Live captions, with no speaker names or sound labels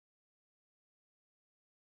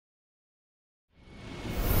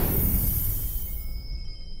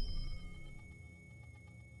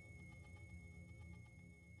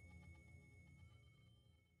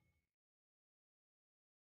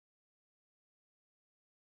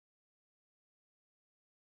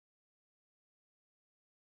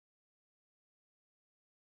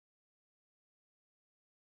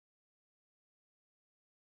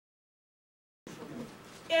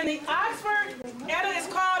in the Oxford, it's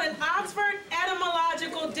called an Oxford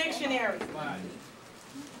Etymological Dictionary.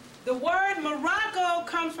 The word Morocco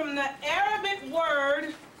comes from the Arabic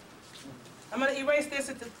word. I'm going to erase this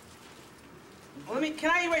at the. Can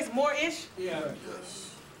I erase more-ish? Yeah.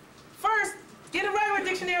 Yes. First, get a regular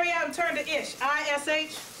dictionary out and turn to ish.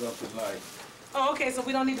 I-S-H. Something like. Oh, okay, so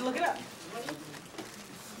we don't need to look it up.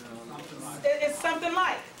 It's something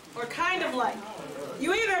like, or kind of like.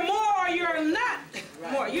 You either more or you're not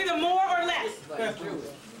more. You're either more or less.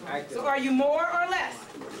 So are you more or less?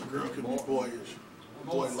 A girl can be boyish.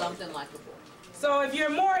 Boy-like. Something like a boy. So if you're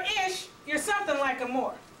more-ish, you're something like a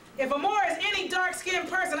more. If a more is any dark-skinned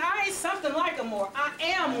person, I ain't something like a more. I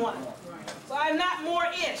am one. So I'm not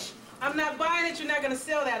more-ish. I'm not buying it. You're not going to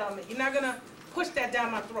sell that on me. You're not going to push that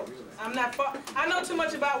down my throat. I know too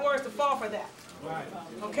much about words to fall for that.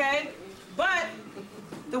 Okay? But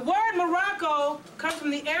the word Morocco comes from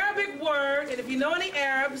the Arabic word, and if you know any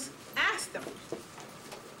Arabs, ask them.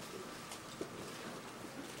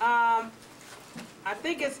 I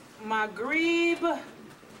think it's Maghreb.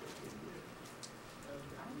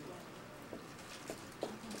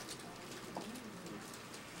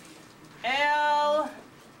 Al-Aqsa.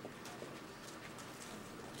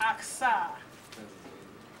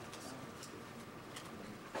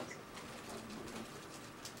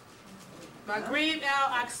 Maghreb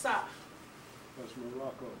Al-Aqsa. That's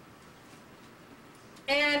Morocco.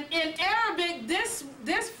 And in Arabic, this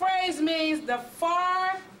phrase means the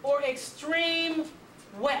far or extreme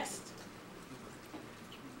west.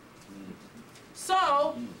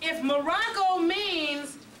 So, if Morocco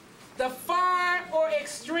means the far or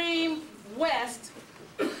extreme west,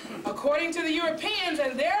 according to the Europeans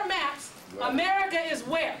and their maps, America is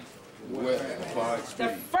where? West, far The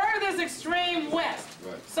extreme. furthest extreme west.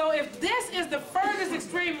 Right. So if this is the furthest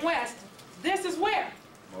extreme west, this is where?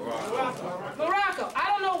 Morocco. Morocco. I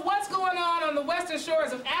don't know what's going on the western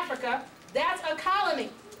shores of Africa. That's a colony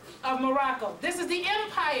of Morocco. This is the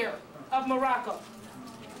empire of Morocco.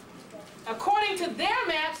 According to their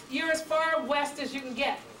maps, you're as far west as you can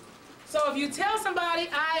get. So if you tell somebody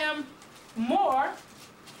I am more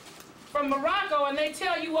from Morocco and they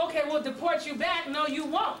tell you, okay, we'll deport you back, no, you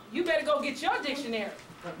won't. You better go get your dictionary.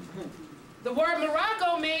 The word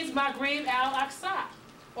Morocco means Maghreb Al-Aqsa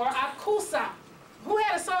or Akusa. Who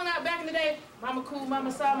had a song out back in the day? Mama Cool,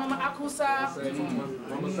 Mama Sa, Mama Akusa.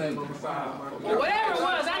 Or whatever it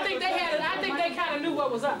was. I think they had it. I think they kind of knew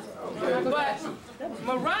what was up. But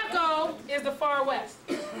Morocco is the far west.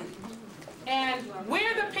 And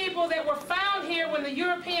we're the people that were found here when the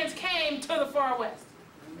Europeans came to the far west.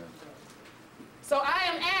 So I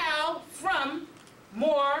am Al from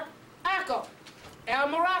Morocco. El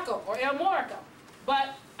Morocco or El Morocco.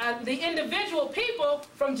 But the individual people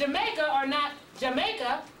from Jamaica are not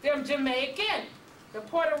Jamaica, they're Jamaican. The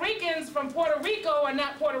Puerto Ricans from Puerto Rico are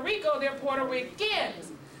not Puerto Rico, they're Puerto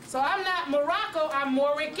Ricans. So I'm not Morocco, I'm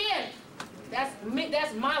Morican. That's me,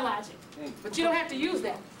 that's my logic. But you don't have to use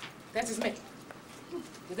that. That's just me.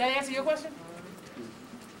 Does that answer your question?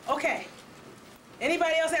 Okay.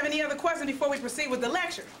 Anybody else have any other questions before we proceed with the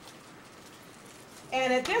lecture?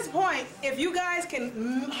 And at this point, if you guys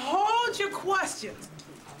can hold your questions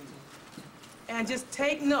and just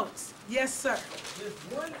take notes. Yes, sir. Just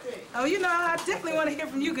one thing. Oh, you know, I definitely want to hear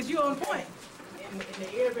from you because you're on point. In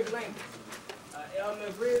the Arabic language, El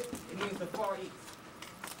Maghreb, it means the far east,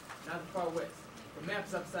 not the far west. The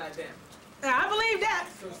map's upside down. Now, I believe that.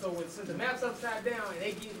 Since the map's upside down and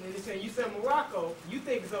they say you said Morocco, you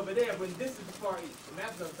think it's over there, but this is the far east. The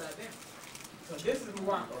map's upside down. So this is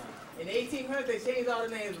Morocco. In the 1800s, they changed all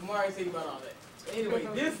the names, but Mario said about all that. Anyway,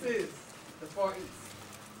 this is the far east.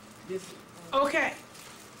 This is. Okay.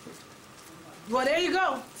 Well, there you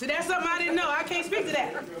go. So that's something I didn't know. I can't speak to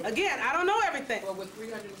that. Again, I don't know everything. Well, with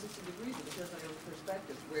 360 degrees, it depends on your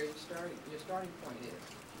perspective, where your starting point is.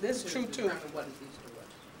 This is true, too. Determine what is east or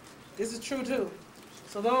west. This is true, too.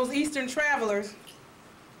 So those Eastern travelers,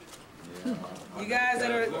 you guys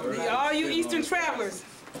that are, all you Eastern travelers,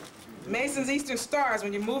 Mason's Eastern stars,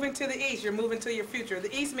 when you're moving to the east, you're moving to your future.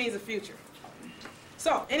 The east means the future.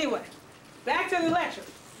 So, anyway, back to the lecture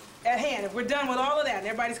at hand. If we're done with all of that and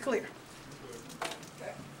everybody's clear.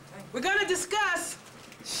 We're going to discuss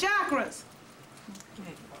chakras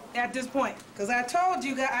at this point. Because I told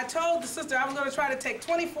you guys, I told the sister I was going to try to take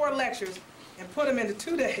 24 lectures and put them into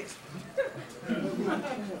 2 days.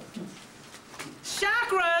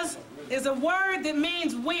 Chakras is a word that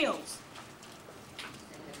means wheels.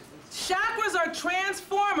 Chakras are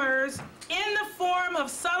transformers in the form of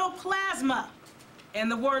subtle plasma. And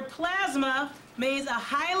the word plasma means a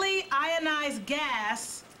highly ionized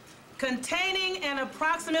gas containing an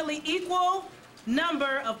approximately equal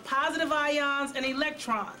number of positive ions and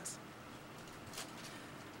electrons.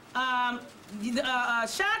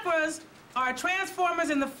 Chakras are transformers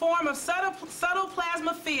in the form of subtle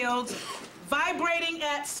plasma fields vibrating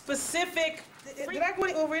at specific... Did I go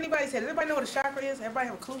over anybody's head? Does everybody know what a chakra is? Everybody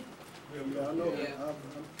have a clue? Yeah, I know.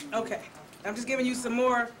 Yeah. Okay. I'm just giving you some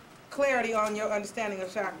more clarity on your understanding of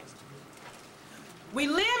chakras. We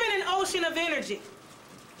live in an ocean of energy,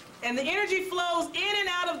 and the energy flows in and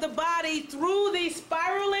out of the body through these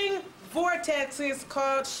spiraling vortexes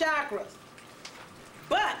called chakras.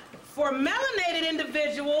 But for melanated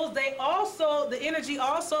individuals, the energy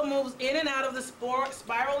also moves in and out of the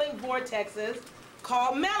spiraling vortexes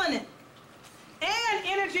called melanin. And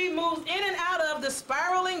energy moves in and out of the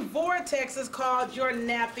spiraling vortexes called your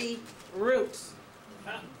nappy roots.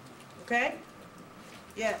 Okay?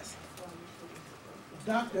 Yes.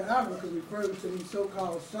 Dr. Africa referred to these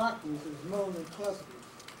so-called chakras as melanin clusters.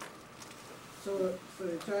 So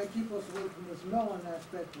they try to keep us away from this melanin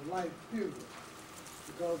aspect of life, period.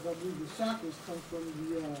 Because I believe the chakras come from the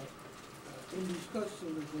Indian Kush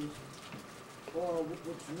civilization, or what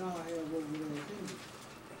you now have over there in India.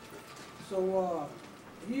 So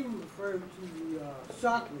he referred to the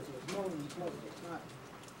chakras as melanin clusters, not,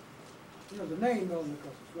 the name melanin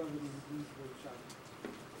clusters, rather than the word chakras.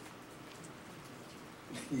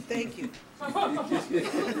 Thank you. I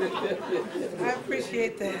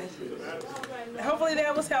appreciate that. Hopefully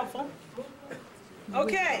that was helpful.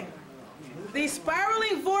 Okay. These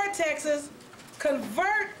spiraling vortexes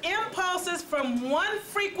convert impulses from one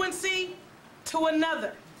frequency to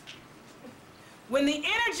another. When the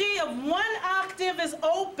energy of one octave is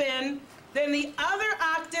open, then the other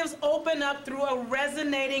octaves open up through a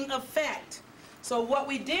resonating effect. So what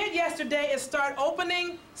we did yesterday is start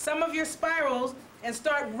opening some of your spirals and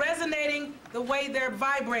start resonating the way they're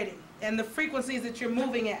vibrating and the frequencies that you're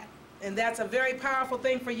moving at. And that's a very powerful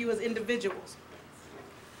thing for you as individuals.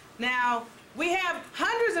 Now, we have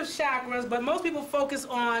hundreds of chakras, but most people focus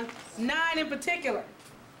on 9 in particular.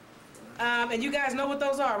 And you guys know what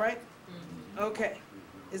those are, right? Okay.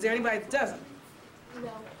 Is there anybody that doesn't?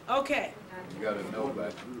 No. Okay. You gotta know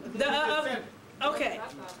that. Okay.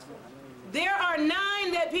 There are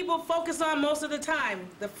 9 that people focus on most of the time.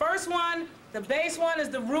 The first one, the base one, is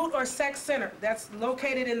the root or sex center. That's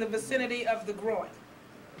located in the vicinity of the groin.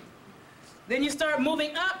 Then you start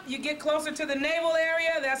moving up, you get closer to the navel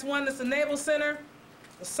area. That's one that's the navel center.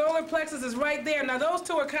 The solar plexus is right there. Now those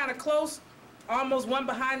two are kind of close, almost one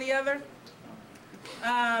behind the other.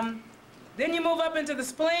 Then you move up into the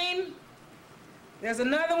spleen. There's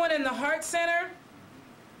another one in the heart center.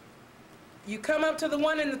 You come up to the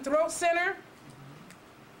one in the throat center.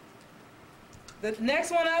 The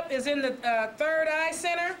next one up is in the third eye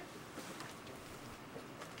center.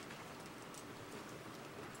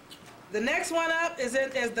 The next one up is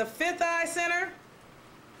the fifth eye center.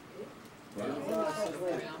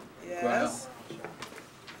 Yes.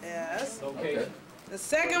 Yes. Okay. The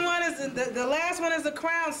second one is the last one is the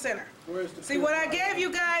crown center. Where's the See, what I gave you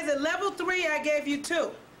guys at level 3, I gave you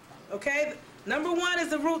 2. Okay? Number 1 is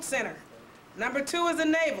the root center. Number 2 is the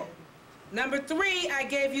navel. Number 3, I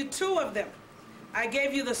gave you 2 of them. I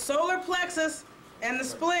gave you the solar plexus and the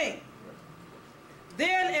spleen.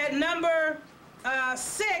 Then at number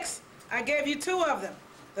 6, I gave you 2 of them.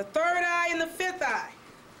 The third eye and the fifth eye.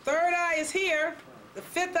 Third eye is here. The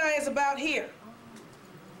fifth eye is about here.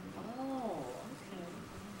 Oh,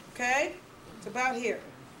 Okay? It's about here.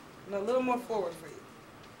 No, a little more forward for you.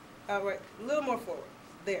 All right, a little more forward.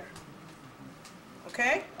 There.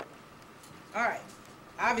 Okay? All right.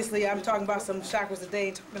 Obviously, I'm talking about some chakras that they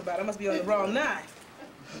ain't talking about. I must be on the wrong 9.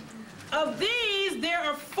 Of these, there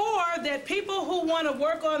are 4 that people who want to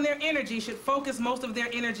work on their energy should focus most of their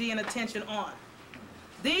energy and attention on.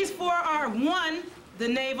 These 4 are 1, the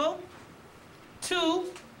navel, 2,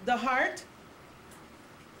 the heart,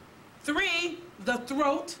 3, the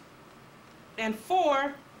throat, and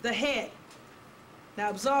 4, the head. Now,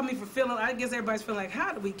 absolve me for feeling, I guess everybody's feeling like,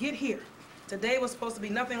 how did we get here? Today was supposed to be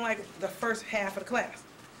nothing like the first half of the class.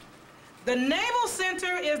 The navel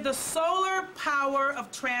center is the solar power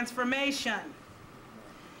of transformation.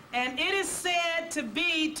 And it is said to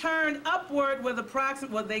be turned upward with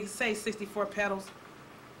approximately, well, they say 64 petals.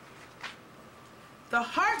 The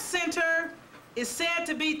heart center is said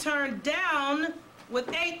to be turned down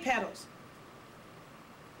with 8 petals.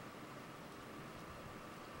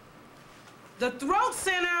 The throat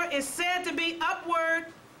center is said to be upward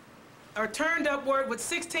or turned upward with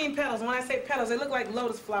 16 petals. And when I say petals, they look like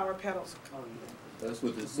lotus flower petals. That's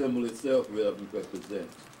what the symbol itself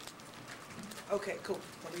represents. Okay, cool.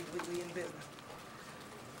 We in business.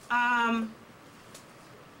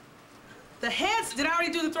 The heads, did I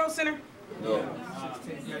already do the throat center? No.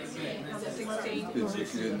 16.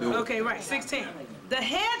 She didn't do it. Okay, right, 16. The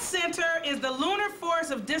head center is the lunar force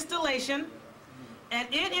of distillation, and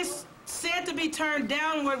it is said to be turned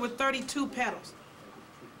downward with 32 petals.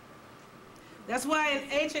 That's why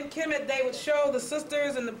in ancient Kemet they would show the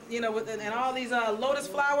sisters and the, you know, and all these lotus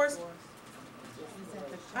flowers.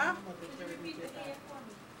 Huh?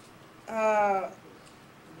 There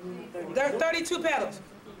are 32 petals.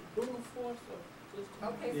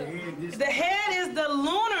 Okay, so The head is the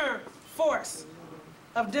lunar force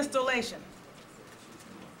of distillation.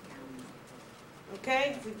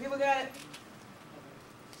 Okay? See, people got it?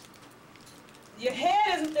 Your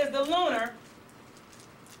head is the lunar.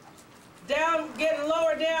 Down, getting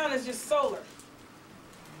lower down is just solar.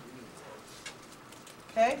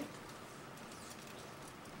 Okay?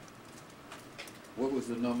 What was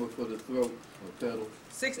the number for the throat or pedals?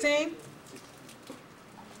 16.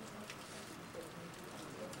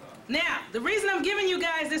 Now, the reason I'm giving you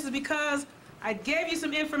guys this is because I gave you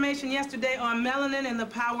some information yesterday on melanin and the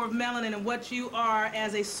power of melanin and what you are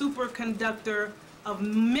as a superconductor of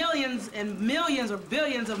millions and millions or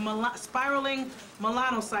billions of spiraling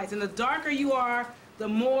melanocytes. And the darker you are, the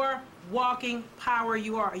more walking power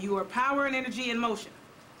you are. You are power and energy in motion.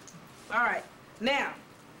 All right. Now,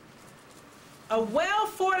 a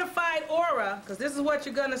well-fortified aura, because this is what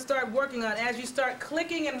you're going to start working on. As you start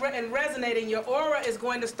clicking and resonating, your aura is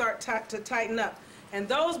going to start to tighten up. And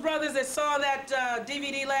those brothers that saw that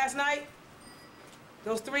DVD last night,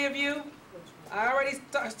 those 3 of you,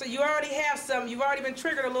 you already have some, you've already been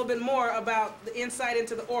triggered a little bit more about the insight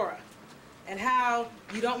into the aura and how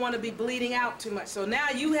you don't want to be bleeding out too much. So now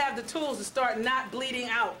you have the tools to start not bleeding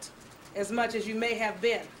out as much as you may have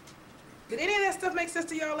been. Did any of that stuff make sense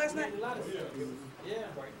to y'all last night? Yeah.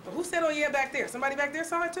 Well, who said, oh yeah, back there? Somebody back there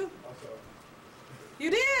saw it too?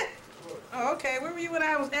 You did? Oh, okay. Where were you when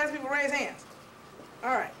I was asking people to raise hands?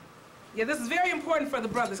 All right. Yeah, this is very important for the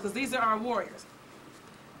brothers because these are our warriors.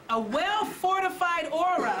 A well-fortified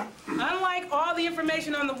aura, unlike all the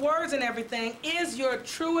information on the words and everything, is your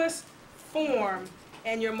truest form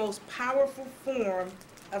and your most powerful form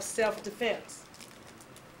of self-defense.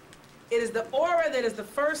 It is the aura that is the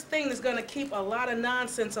first thing that's going to keep a lot of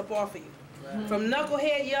nonsense up off of you. Right. From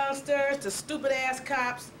knucklehead youngsters to stupid-ass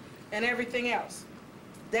cops and everything else.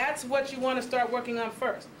 That's what you want to start working on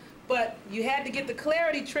first. But you had to get the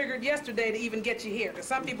clarity triggered yesterday to even get you here. Because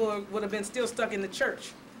some people would have been still stuck in the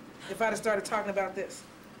church if I'd have started talking about this.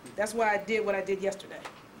 That's why I did what I did yesterday.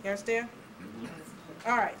 You understand?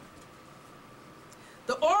 All right.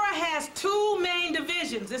 The aura has 2 main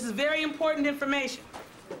divisions. This is very important information.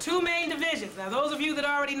 2 main divisions. Now, those of you that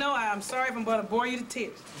already know, I'm sorry if I'm going to bore you to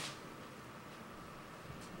tears.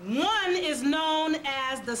 One is known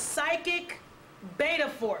as the psychic beta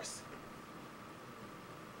force.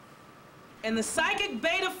 And the psychic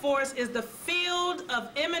beta force is the field of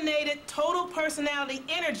emanated total personality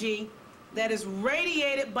energy that is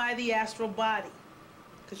radiated by the astral body.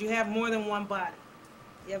 Because you have more than one body.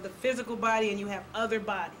 You have the physical body and you have other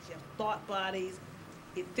bodies. You have thought bodies,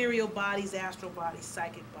 ethereal bodies, astral bodies,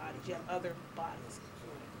 psychic bodies. You have other bodies.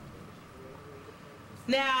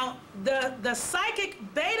 Now, the psychic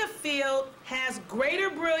beta field has greater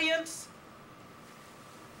brilliance,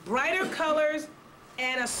 brighter colors,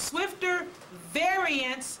 and a swifter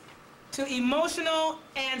variance to emotional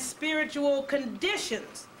and spiritual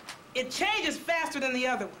conditions. It changes faster than the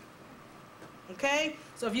other one. Okay?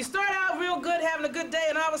 So if you start out real good, having a good day,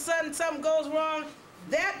 and all of a sudden something goes wrong,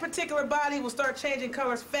 that particular body will start changing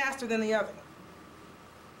colors faster than the other one.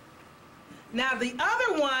 Now the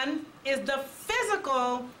other one is the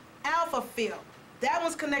physical alpha field. That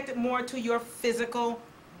one's connected more to your physical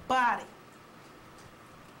body.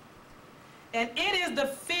 And it is the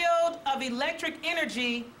field of electric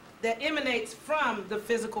energy that emanates from the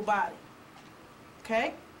physical body.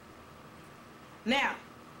 Okay? Now,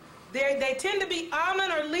 they tend to be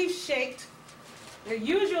almond or leaf shaped. They're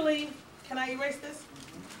usually, can I erase this?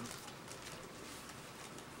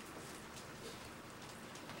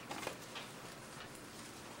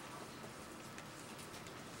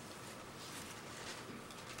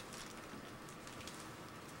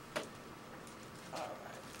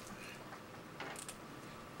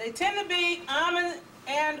 They tend to be almond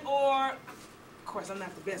and or, of course I'm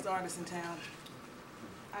not the best artist in town.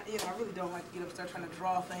 I really don't like to get up and start trying to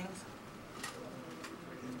draw things.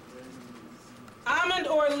 Almond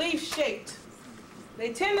or leaf shaped.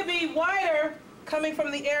 They tend to be wider coming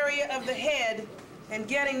from the area of the head and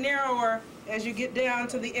getting narrower as you get down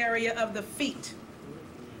to the area of the feet.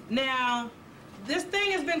 Now, this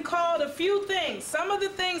thing has been called a few things. Some of the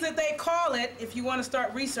things that they call it, if you want to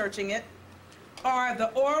start researching it, are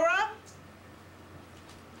the aura.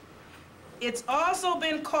 It's also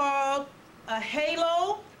been called a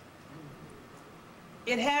halo.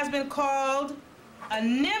 It has been called a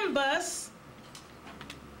nimbus.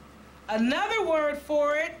 Another word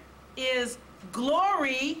for it is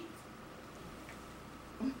glory.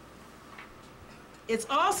 It's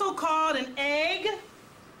also called an egg,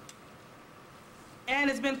 and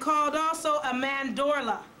it's been called also a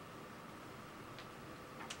mandorla.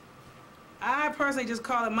 I personally just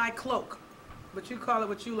call it my cloak, but you call it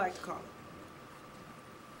what you like to call it.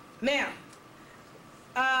 Now,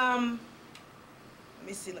 let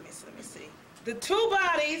me see. The two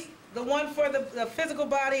bodies, the one for the physical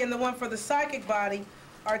body and the one for the psychic body,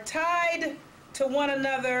 are tied to one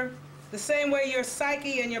another the same way your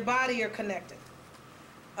psyche and your body are connected.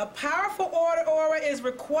 A powerful aura is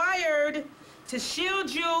required to shield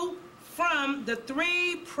you from the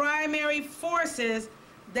three primary forces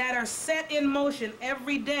that are set in motion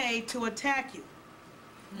every day to attack you.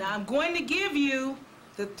 Now, I'm going to give you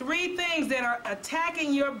the three things that are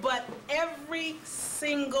attacking your butt every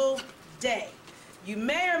single day. You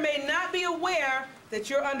may or may not be aware that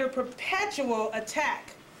you're under perpetual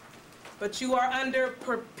attack, but you are under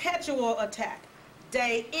perpetual attack,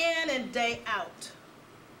 day in and day out.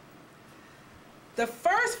 The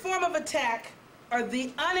first form of attack are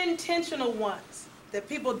the unintentional ones that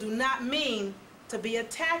people do not mean to be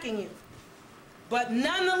attacking you. But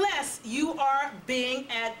nonetheless, you are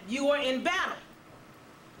in battle.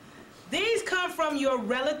 These come from your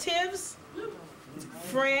relatives,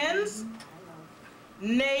 friends,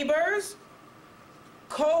 neighbors,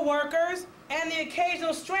 co-workers, and the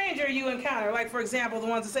occasional stranger you encounter. Like, for example, the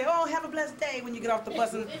ones that say, "Oh, have a blessed day," when you get off the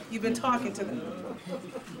bus and you've been talking to them.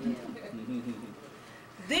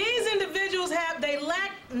 These individuals they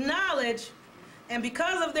lack knowledge, and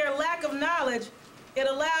because of their lack of knowledge, it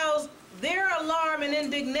allows their alarm and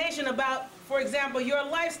indignation about, for example, your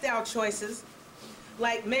lifestyle choices.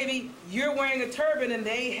 Like maybe you're wearing a turban and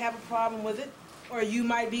they have a problem with it, or you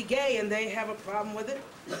might be gay and they have a problem with it,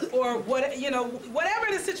 or whatever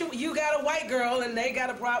the situation. You got a white girl and they got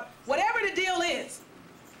a problem. Whatever the deal is,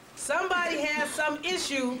 somebody has some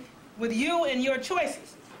issue with you and your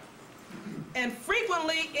choices. And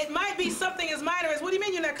frequently, it might be something as minor as, "What do you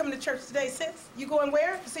mean you're not coming to church today, sis? You going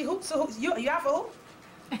where? To see who? So you out for who?"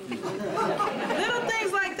 Little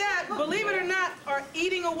things like that, believe it or not, are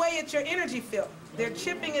eating away at your energy field. They're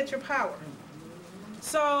chipping at your power.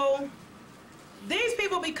 So these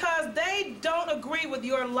people, because they don't agree with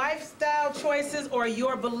your lifestyle choices or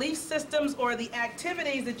your belief systems or the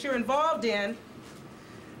activities that you're involved in,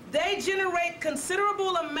 they generate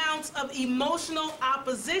considerable amounts of emotional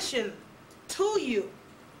opposition to you.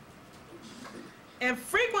 And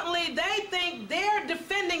frequently they think they're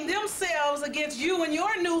defending themselves against you and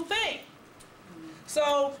your new thing.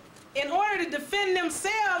 So in order to defend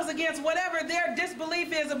themselves against whatever their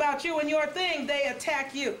disbelief is about you and your thing, they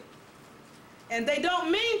attack you. And they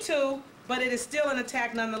don't mean to, but it is still an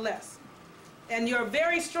attack nonetheless. And your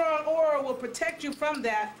very strong aura will protect you from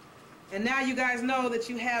that. And now you guys know that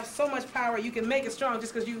you have so much power, you can make it strong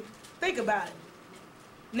just because you think about it.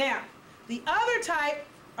 Now, the other type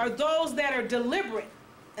are those that are deliberate,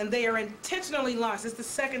 and they are intentionally launched. It's the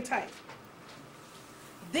second type.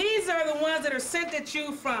 These are the ones that are sent at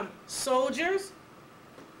you from soldiers,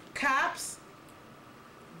 cops,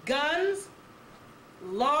 guns,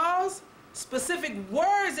 laws, specific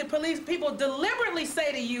words that police people deliberately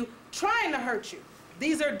say to you, trying to hurt you.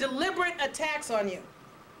 These are deliberate attacks on you.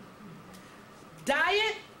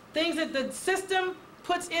 Diet, things that the system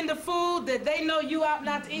puts into food that they know you ought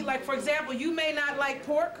not to eat. Like, for example, you may not like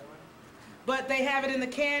pork, but they have it in the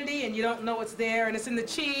candy and you don't know it's there, and it's in the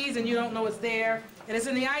cheese and you don't know it's there, and it's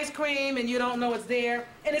in the ice cream and you don't know it's there,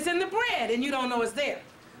 and it's in the bread and you don't know it's there.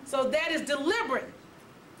 So that is deliberate.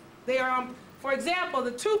 They are, for example, the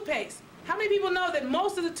toothpaste. How many people know that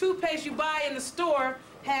most of the toothpaste you buy in the store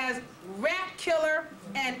has rat killer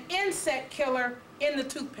and insect killer in the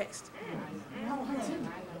toothpaste?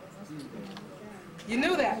 You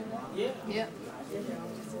knew that? Yeah.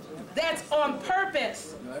 That's on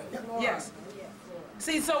purpose. Yes.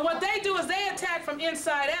 See, so what they do is they attack from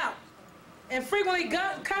inside out. And frequently,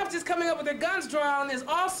 cops just coming up with their guns drawn is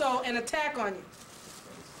also an attack on you.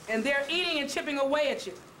 And they're eating and chipping away at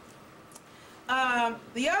you.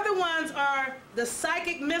 The other ones are the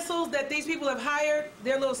psychic missiles that these people have hired.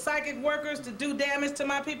 They're little psychic workers to do damage to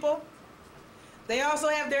my people. They also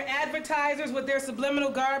have their advertisers with their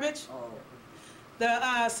subliminal garbage.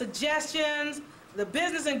 The suggestions, the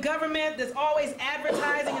business and government that's always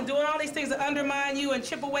advertising and doing all these things to undermine you and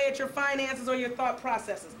chip away at your finances or your thought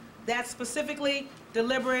processes. that's specifically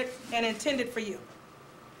deliberate and intended for you.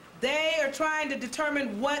 They are trying to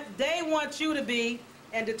determine what they want you to be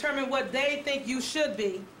and determine what they think you should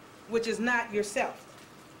be, which is not yourself.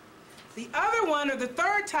 The other one, or the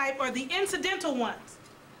third type, are the incidental ones.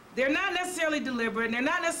 They're not necessarily deliberate, and they're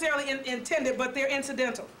not necessarily intended, but they're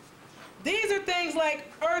incidental. These are things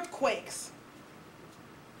like earthquakes,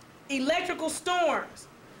 electrical storms,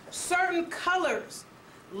 certain colors,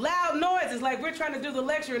 loud noises, like we're trying to do the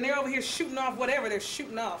lecture and they're over here shooting off whatever they're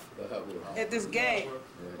shooting off at this game.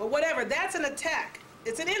 But whatever, that's an attack.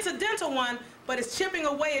 It's an incidental one, but it's chipping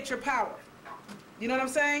away at your power. You know what I'm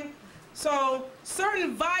saying? So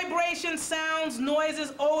certain vibrations, sounds,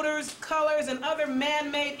 noises, odors, colors, and other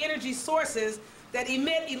man-made energy sources that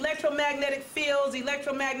emit electromagnetic fields,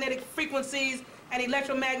 electromagnetic frequencies, and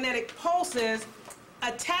electromagnetic pulses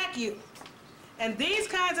attack you. And these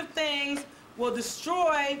kinds of things will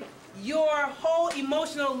destroy your whole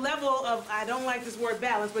emotional level of, I don't like this word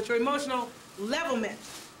balance, but your emotional levelment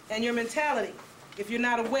and your mentality if you're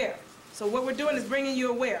not aware. So what we're doing is bringing you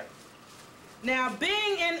aware. Now,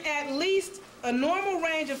 being in at least a normal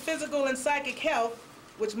range of physical and psychic health,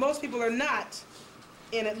 which most people are not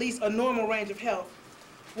in at least a normal range of health,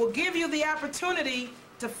 will give you the opportunity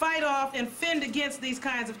to fight off and fend against these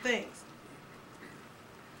kinds of things.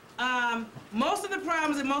 Most of the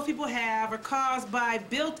problems that most people have are caused by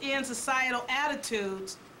built-in societal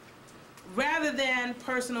attitudes rather than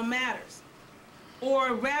personal matters,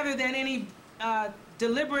 or rather than any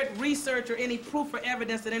deliberate research or any proof or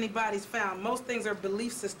evidence that anybody's found. Most things are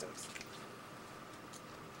belief systems.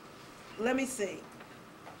 Let me see.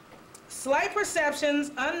 Slight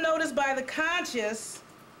perceptions unnoticed by the conscious,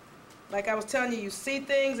 like I was telling you, you see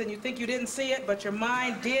things and you think you didn't see it, but your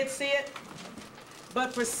mind did see it,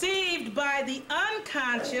 but perceived by the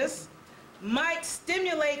unconscious might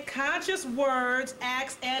stimulate conscious words,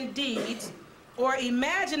 acts, and deeds, or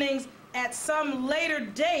imaginings at some later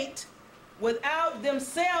date without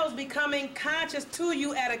themselves becoming conscious to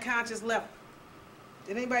you at a conscious level.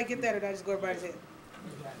 Did anybody get that, or did I just go over everybody's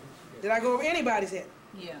head? Did I go over anybody's head?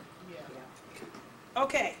 Yeah.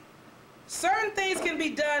 Okay. Certain things can be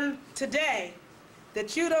done today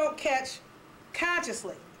that you don't catch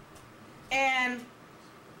consciously. And,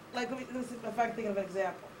 like, let's see if I can think of an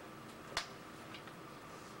example.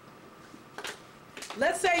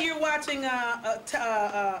 Let's say you're watching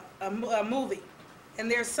a movie, and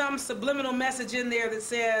there's some subliminal message in there that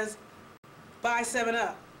says, buy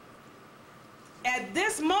 7-Up. At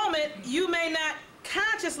this moment, you may not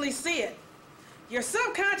consciously see it. Your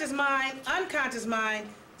subconscious mind, unconscious mind,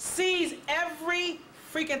 sees every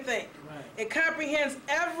freaking thing. Right. It comprehends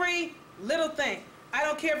every little thing. I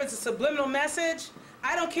don't care if it's a subliminal message.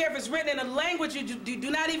 I don't care if it's written in a language you do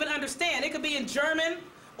not even understand. It could be in German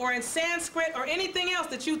or in Sanskrit or anything else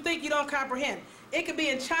that you think you don't comprehend. It could be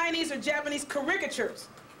in Chinese or Japanese caricatures.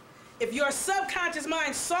 If your subconscious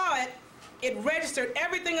mind saw it, it registered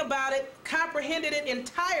everything about it, comprehended it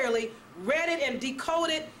entirely, read it and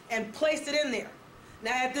decoded it, and placed it in there.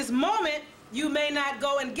 Now, at this moment, you may not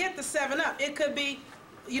go and get the 7-Up. It could be,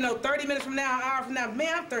 30 minutes from now, an hour from now,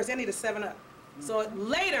 man, I'm thirsty, I need a 7-Up. So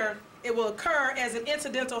later, it will occur as an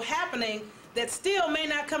incidental happening that still may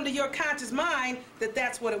not come to your conscious mind that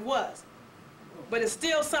that's what it was. But it's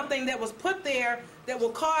still something that was put there that will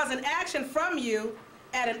cause an action from you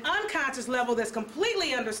at an unconscious level that's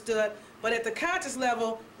completely understood, but at the conscious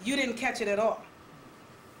level, you didn't catch it at all.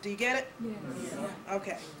 Do you get it? Yeah.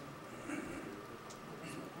 Okay.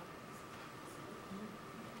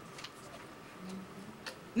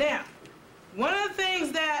 Now, one of the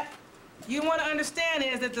things that you want to understand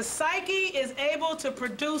is that the psyche is able to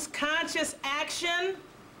produce conscious action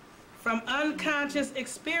from unconscious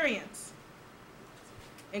experience,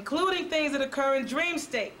 including things that occur in dream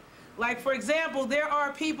state. Like, for example, there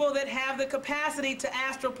are people that have the capacity to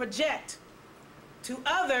astral project to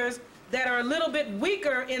others that are a little bit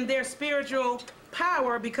weaker in their spiritual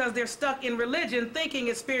power because they're stuck in religion, thinking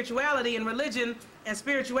it's spirituality, and religion and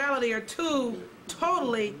spirituality are two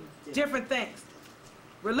totally different things.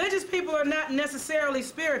 Religious people are not necessarily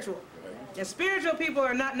spiritual, and spiritual people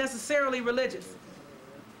are not necessarily religious.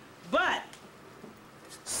 But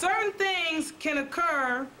certain things can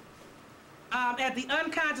occur at the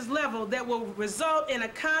unconscious level that will result in a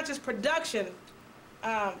conscious production.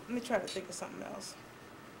 Let me try to think of something else.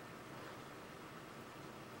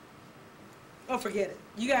 Oh, forget it.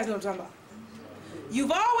 You guys know what I'm talking about.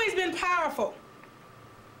 You've always been powerful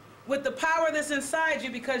with the power that's inside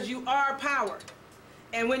you because you are power.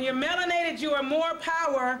 And when you're melanated, you are more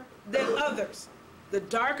power than others. The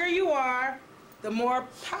darker you are, the more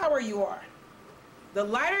power you are. The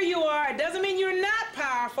lighter you are, it doesn't mean you're not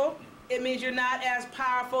powerful. It means you're not as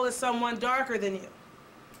powerful as someone darker than you.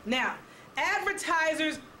 Now,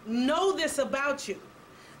 advertisers know this about you.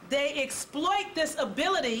 They exploit this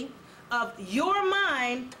ability of your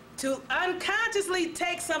mind to unconsciously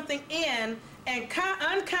take something in and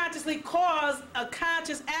unconsciously cause a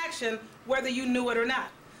conscious action, whether you knew it or not.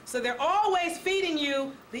 So they're always feeding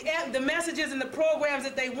you the messages and the programs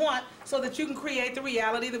that they want so that you can create the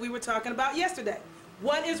reality that we were talking about yesterday.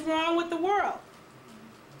 What is wrong with the world?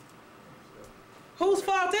 Whose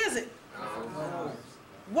fault is it?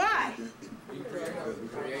 Why?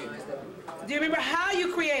 Do you remember how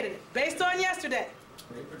you created it? Based on yesterday.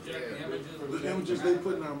 The images they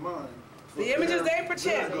put in our mind. The images they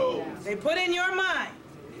project, they put in your mind.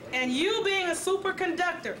 And you being a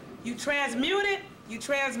superconductor, you transmute it, you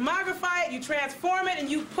transmogrify it, you transform it, and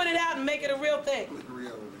you put it out and make it a real thing.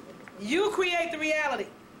 You create the reality.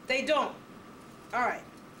 They don't. All right.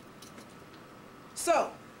 So,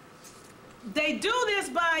 they do this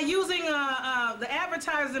by using, the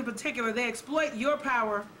advertisers in particular, they exploit your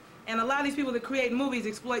power, and a lot of these people that create movies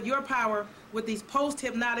exploit your power with these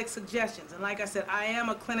post-hypnotic suggestions. And like I said, I am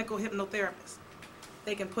a clinical hypnotherapist.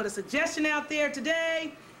 They can put a suggestion out there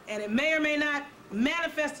today, and it may or may not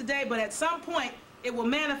manifest today, but at some point, it will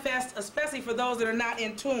manifest, especially for those that are not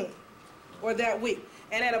in tune or that weak.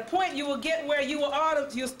 And at a point, you will get where you'll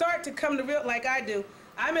start to come to real, like I do.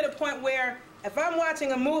 I'm at a point where if I'm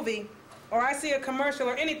watching a movie or I see a commercial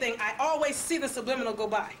or anything, I always see the subliminal go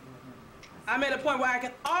by. I'm at a point where I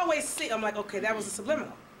can always see, I'm like, okay, that was a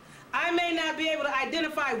subliminal. I may not be able to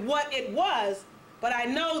identify what it was, but I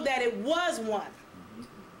know that it was one.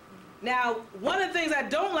 Now, one of the things I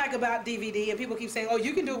don't like about DVD, and people keep saying, oh,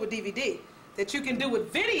 you can do it with DVD, that you can do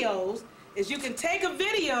with videos, is you can take a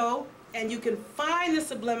video and you can find the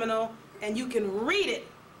subliminal and you can read it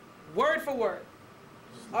word for word.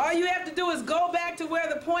 All you have to do is go back to where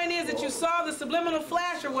the point is that you saw the subliminal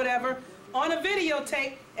flash or whatever on a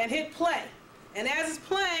videotape and hit play. And as it's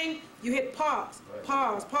playing, you hit pause,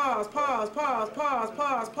 pause, pause, pause, pause, pause,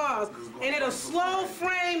 pause, pause, and it'll slow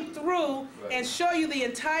frame through and show you the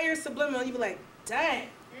entire subliminal. You'll be like, dang.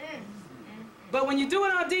 But when you do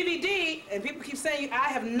it on DVD, and people keep saying, I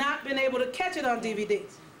have not been able to catch it on DVD.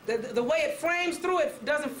 The way it frames through it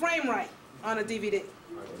doesn't frame right on a DVD.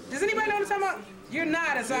 Does anybody know what I'm talking about? You're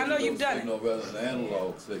not, and so I know you've done it. Signal rather than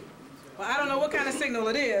analog signal. Well, I don't know what kind of signal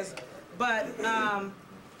it is, but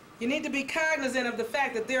you need to be cognizant of the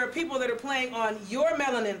fact that there are people that are playing on your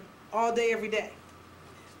melanin all day, every day.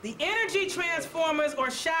 The energy transformers or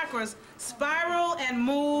chakras spiral and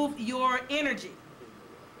move your energy.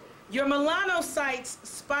 Your melanocytes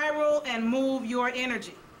spiral and move your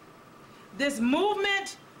energy. This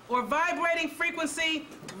movement or vibrating frequency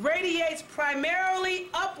radiates primarily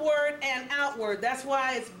upward and outward. That's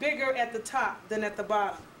why it's bigger at the top than at the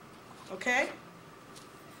bottom. Okay?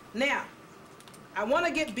 Now, I want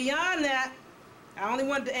to get beyond that. I only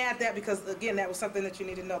wanted to add that because, again, that was something that you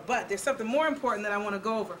need to know. But there's something more important that I want to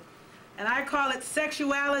go over. And I call it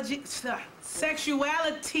sexuality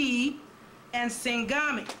and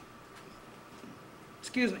singami.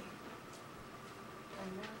 Excuse me.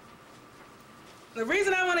 The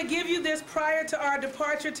reason I want to give you this prior to our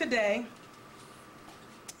departure today,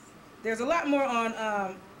 there's a lot more on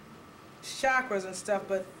chakras and stuff,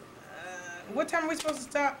 but what time are we supposed to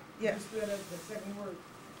stop? Yes. The second word.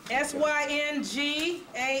 S-Y-N-G-A-M-Y.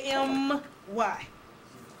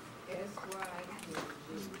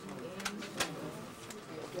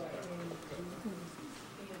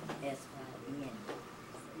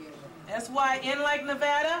 S-Y-N like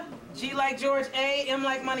Nevada, G like George, A, M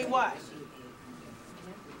like money, Y.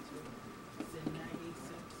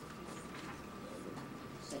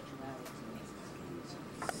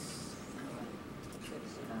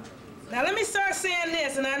 Now let me start saying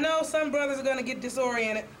this, and I know some brothers are going to get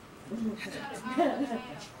disoriented.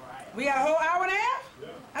 We got a whole hour and a half?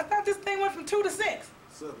 I thought this thing went from 2 to 6.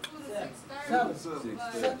 2 to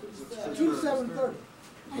 7:30.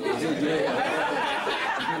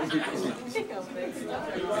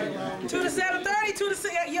 2 to 7:30, 2 to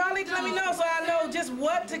 6. Y'all need to let me know so I know just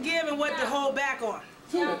what to give and what to hold back on.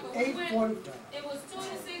 2 to 8:45. It was 2 to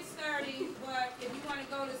 6:30, but if you want to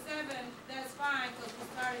go to 7, that's fine, because we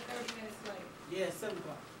started 30 minutes late. Yeah, 7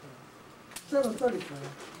 o'clock. 7:30.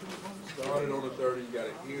 Started on the 30, you got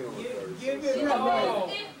to end on the 30. Give it Yeah, all.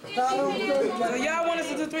 So y'all want us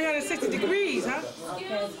to do 360 degrees, huh?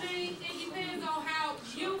 Excuse me, it depends on how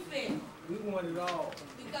you feel, We want it all.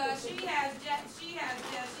 because she's tired, she has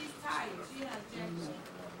jet.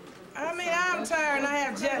 I mean, I'm tired and I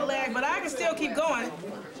have jet lag, but I can still keep going.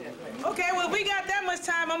 Okay, well, if we got that much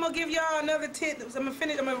time, I'm gonna give y'all another tidbit. I'm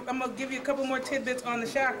gonna give you a couple more tidbits on the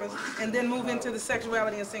chakras, and then move into the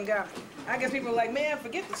sexuality and singala. I guess people are like, man,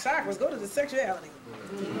 forget the chakras, go to the sexuality.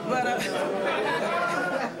 But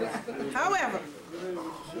however,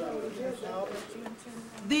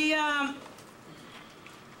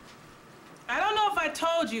 I don't know if I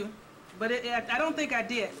told you, but I don't think I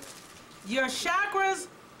did. Your chakras,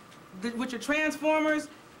 which are transformers,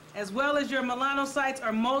 as well as your melanocytes,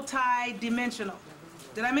 are multi-dimensional.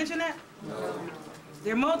 Did I mention that? No.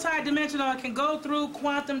 They're multi-dimensional and can go through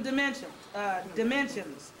quantum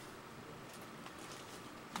dimensions.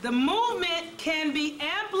 The movement can be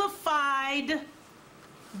amplified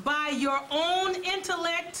by your own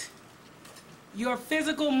intellect, your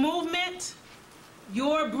physical movement,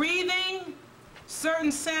 your breathing,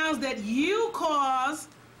 certain sounds that you cause,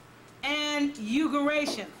 and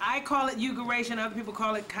eugeration. I call it eugeration, other people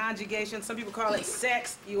call it conjugation, some people call it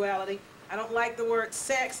sexuality. I don't like the word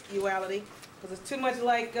sexuality because it's too much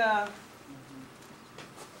like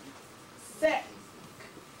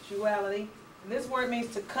sexuality. And this word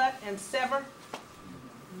means to cut and sever.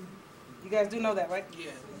 You guys do know that, right?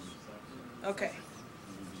 Yeah. Okay.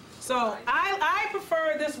 So I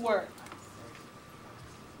prefer this word.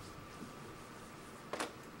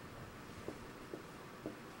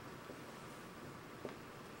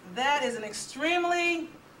 That is an extremely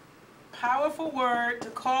powerful word to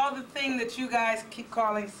call the thing that you guys keep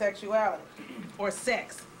calling sexuality or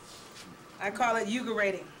sex. I call it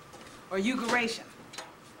eugerating or eugeration.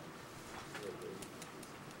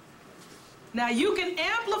 Now you can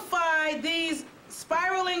amplify these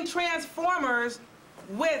spiraling transformers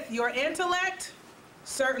with your intellect,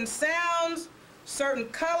 certain sounds, certain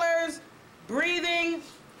colors, breathing,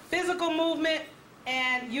 physical movement,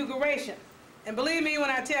 and eugeration. And believe me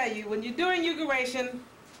when I tell you, when you're doing eugeration,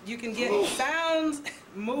 you can get sounds,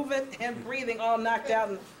 movement, and breathing all knocked out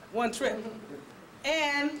in one trip.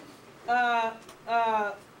 And, as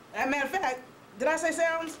a matter of fact, did I say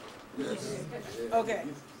sounds? Yes. Okay,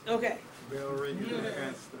 okay. Bell ringing, that kind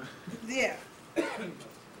of stuff. Yeah.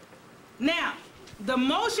 Now, the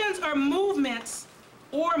motions or movements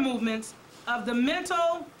of the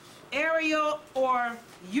mental, aerial, or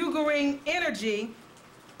eugering energy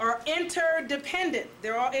are interdependent.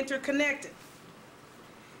 They're all interconnected.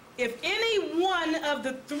 If any one of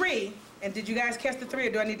the three, and did you guys catch the three,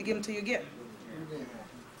 or do I need to give them to you again?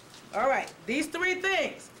 All right, these three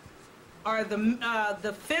things are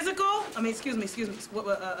the physical,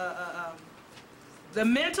 the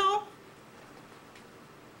mental,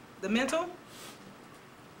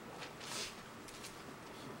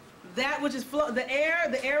 that which is the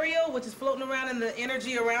aerial, which is floating around in the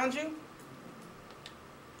energy around you,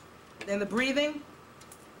 and the breathing,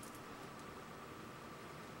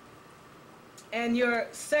 and your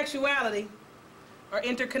sexuality are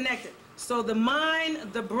interconnected. So the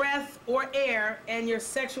mind, the breath, or air, and your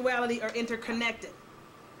sexuality are interconnected.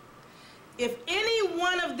 If any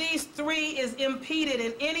one of these three is impeded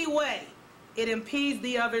in any way, it impedes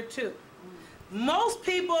the other two. Most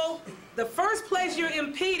people, the first place you're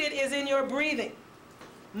impeded is in your breathing.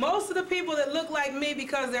 Most of the people that look like me,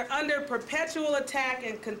 because they're under perpetual attack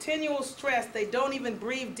and continual stress, they don't even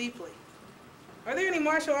breathe deeply. Are there any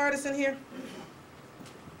martial artists in here?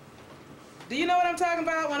 Do you know what I'm talking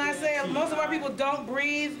about when I say most of our people don't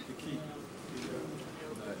breathe?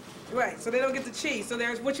 Right, so they don't get the chi. So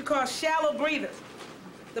there's what you call shallow breathers.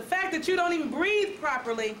 The fact that you don't even breathe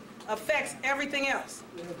properly affects everything else.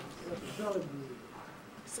 Belly breathe.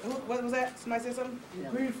 So, what was that? Somebody said something? You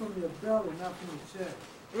breathe from your belly, not from your chest.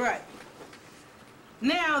 Right.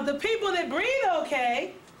 Now, the people that breathe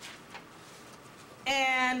okay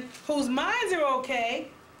and whose minds are okay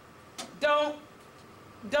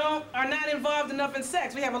are not involved enough in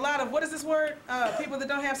sex. We have a lot of, what is this word? People that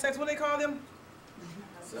don't have sex, what do they call them?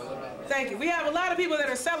 Celibate. Thank you. We have a lot of people that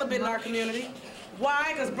are celibate in our community.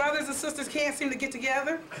 Why? Because brothers and sisters can't seem to get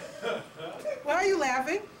together. Why are you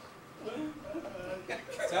laughing?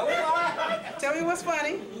 Tell me why. Tell me what's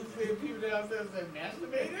funny. You see people downstairs say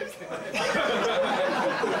masturbators?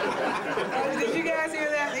 Did you guys hear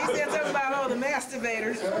that? He said something about, the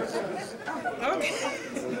masturbators. Okay.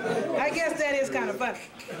 I guess that is kind of funny.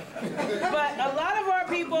 But a lot of our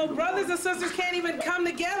people, brothers and sisters, can't even come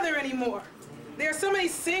together anymore. There are so many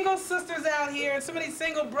single sisters out here and so many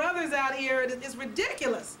single brothers out here, it's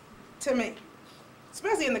ridiculous to me,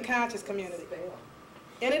 especially in the conscious community.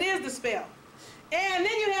 And it is the spell. And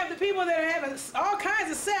then you have the people that are having all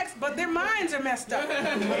kinds of sex, but their minds are messed up.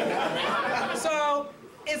 So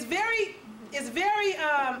it's very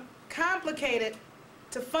complicated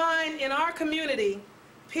to find in our community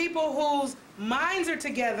people whose minds are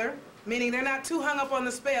together, meaning they're not too hung up on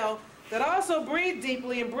the spell, that also breathe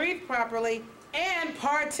deeply and breathe properly and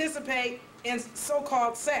participate in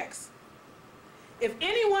so-called sex. If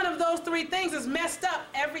any one of those three things is messed up,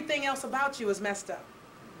 everything else about you is messed up.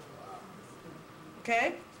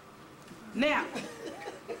 Okay? Now,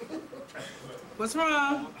 what's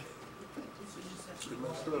wrong?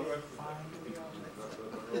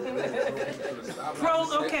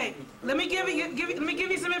 Okay, let me give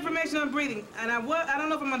you some information on breathing, and I don't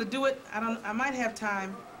know if I'm going to do it. I might have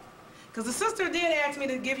time, because the sister did ask me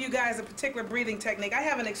to give you guys a particular breathing technique. I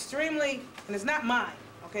have an extremely, and it's not mine.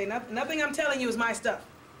 Okay, nothing I'm telling you is my stuff.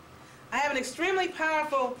 I have an extremely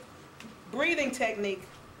powerful breathing technique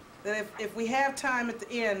that if we have time at the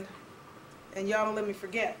end, and y'all don't let me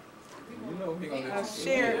forget, You know we gonna I'll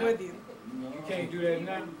share it with you. You can't do that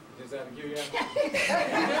now. Just out of curiosity.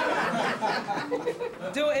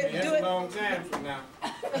 Do it. That's a long time from now.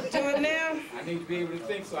 Do it now. I need to be able to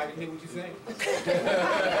think so I can hear what you're saying.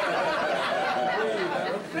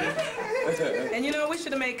 And you know, we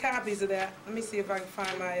should have made copies of that. Let me see if I can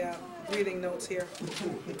find my breathing notes here.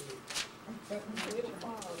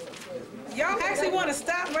 Y'all actually want to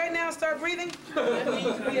stop right now and start breathing? That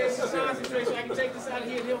means we have some concentration. I can take this out of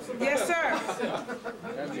here and help somebody Yes, sir.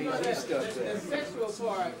 The sexual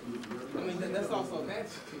part, I mean, that's also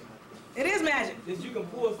magic. It is magic. That you can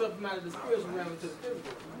pull stuff from out of the spiritual realm into the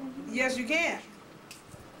physical. Yes, you can.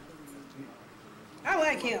 I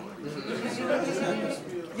like him.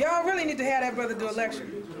 Y'all really need to have that brother do a lecture.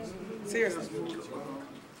 Seriously.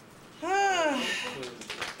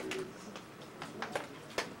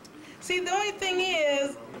 See, the only thing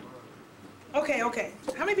is, okay.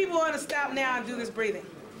 How many people want to stop now and do this breathing?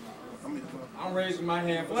 I'm raising my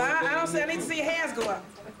hand for Well, I don't see. I need to see your hands go up.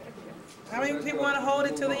 How many people want to hold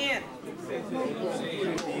it till the end?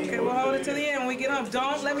 Okay, we'll hold it till the end when we get home.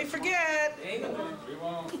 Don't let me forget.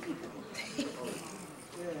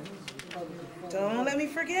 Don't let me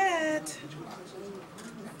forget.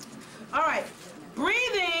 All right.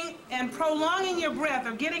 Breathing and prolonging your breath,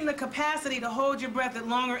 or getting the capacity to hold your breath at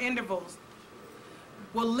longer intervals,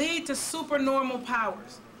 will lead to supernormal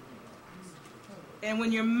powers. And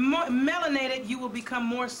when you're melanated, you will become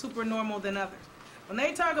more supernormal than others. When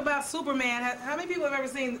they talk about Superman, how many people have ever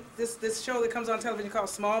seen this show that comes on television called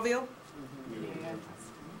Smallville?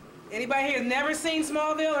 Anybody here never seen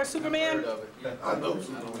Smallville or Superman? I know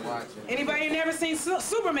Superman. Anybody here never seen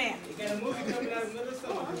Superman? You got a movie coming out another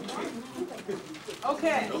summer.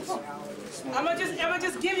 Okay. I'm gonna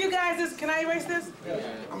just give you guys this. Can I erase this?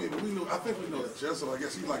 I mean, I think we know that Jesse, I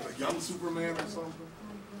guess he's like a young Superman or something.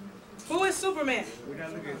 Who is Superman?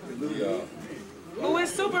 Who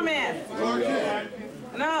is Superman? Clark Kent.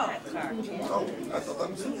 No. Oh, I thought that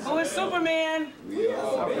was Superman. Who is Superman?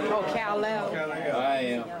 Oh, Kal-El. I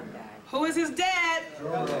am. Who is his dad?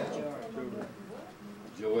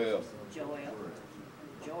 Joel.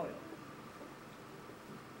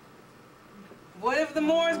 What have the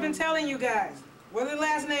Moors been telling you guys? What are the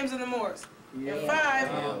last names of the Moors? In 5.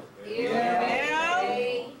 El,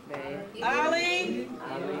 Ali,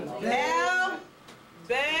 El,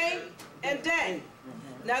 Bey, and Day.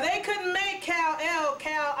 Now they couldn't make Kal-El,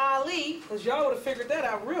 Kal-Ali, because y'all would have figured that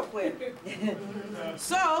out real quick.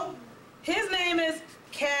 So, his name is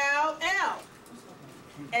Kal-El.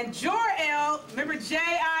 And Jor-El, remember J,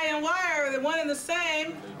 I, and Y are the one and the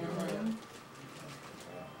same.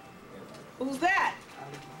 Who's that?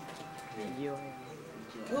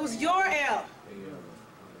 Who's Yor-El?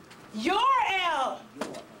 Yor-El!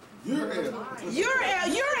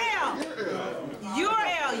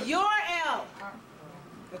 Yor-El!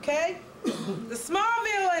 Okay? The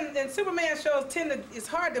Smallville and Superman shows it's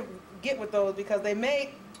hard to get with those because they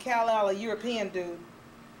made Kal-El a European dude.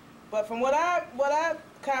 But from what I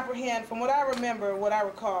comprehend, from what I remember, what I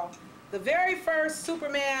recall, the very first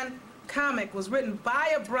Superman comic was written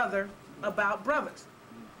by a brother about brothers.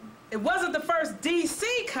 It wasn't the first DC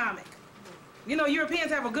comic. You know,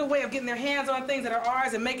 Europeans have a good way of getting their hands on things that are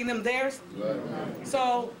ours and making them theirs. Right.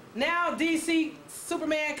 So now DC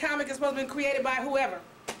Superman comic is supposed to be created by whoever.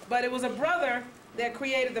 But it was a brother that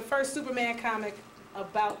created the first Superman comic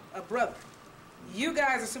about a brother. You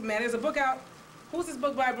guys are Superman. There's a book out. Who's this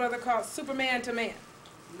book by a brother called Superman to Man?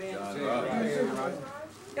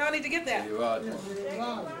 Y'all need to get that.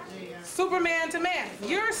 Superman to Man.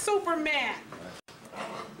 You're Superman.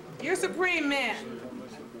 You're Supreme Man.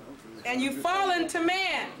 And you've fallen to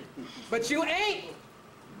man. But you ain't.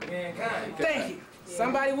 Mankind. Thank you.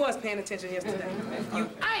 Somebody was paying attention yesterday. You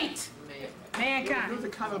ain't There was mankind. a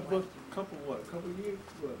comic book, couple years,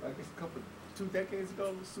 I guess 2 decades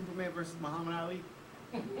ago, Superman versus Muhammad Ali.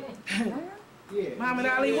 Muhammad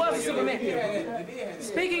Ali was a Superman.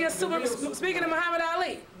 Speaking of Muhammad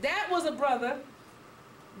Ali, that was a brother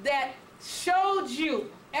that showed you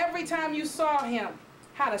every time you saw him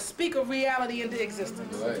how to speak a reality into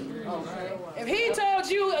existence. Right. If he told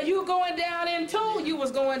you you going down in two, you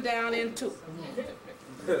was going down in two.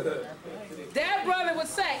 That brother would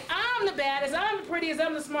say, I'm the baddest, I'm the prettiest,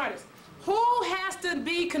 I'm the smartest. Who has to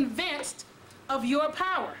be convinced of your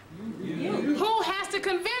power? Who has to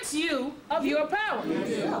convince you of your power?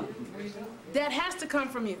 That has to come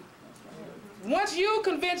from you. Once you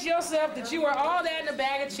convince yourself that you are all that in a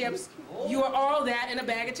bag of chips, you are all that in a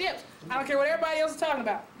bag of chips. I don't care what everybody else is talking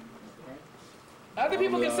about. Other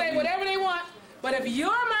people can say whatever they want, but if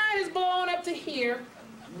your mind is blown up to here,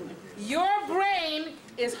 your brain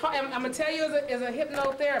is, I'm going to tell you as a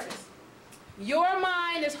hypnotherapist, your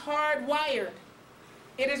mind is hardwired.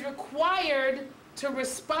 It is required to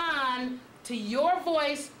respond to your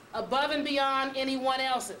voice above and beyond anyone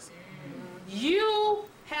else's. You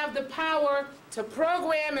have the power to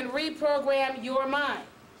program and reprogram your mind.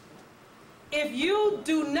 If you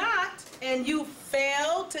do not, and you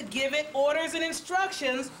fail to give it orders and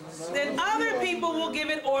instructions, then other people will give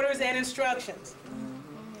it orders and instructions.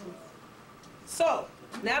 So,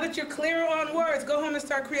 now that you're clearer on words, go home and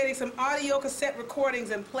start creating some audio cassette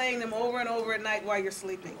recordings and playing them over and over at night while you're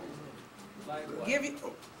sleeping. Give you,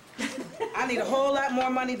 I need a whole lot more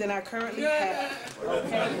money than I currently have.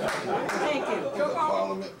 Okay? Thank you. The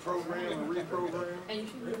Parliament program and reprogram. And you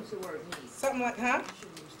should use the word need. Something like, huh? You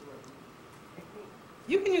should use the word need.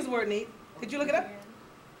 You can use the word need. Did you look it up?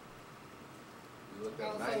 You look at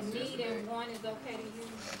Oh, nice so need yesterday. and want is okay to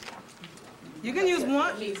use? You can use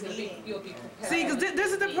one. You'll be See, because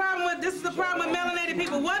this is the problem with melanated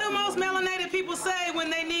people. What do most melanated people say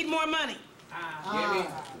when they need more money?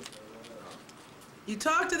 You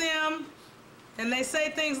talk to them, and they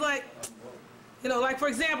say things like, you know, like for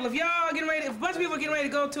example, if a bunch of people are getting ready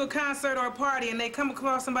to go to a concert or a party, and they come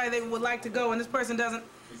across somebody they would like to go, and this person doesn't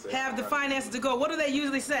have the finances to go, what do they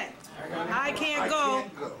usually say? I can't go.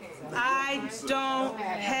 I don't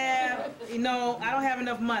have, I don't have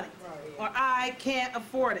enough money, or I can't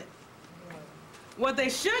afford it. What they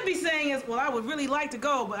should be saying is, well, I would really like to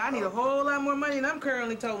go, but I need a whole lot more money than I'm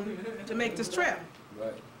currently toting to make this trip.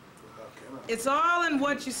 Right. It's all in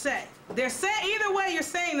what you say. Either way, you're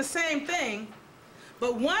saying the same thing,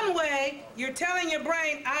 but one way, you're telling your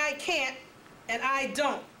brain, I can't, and I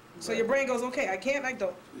don't. So your brain goes, okay, I can't, I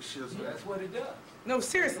don't. That's what it does. No,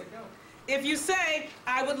 seriously. If you say,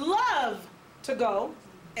 I would love to go,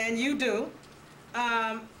 and you do,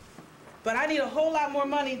 but I need a whole lot more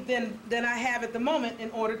money than I have at the moment in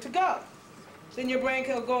order to go. Then your brain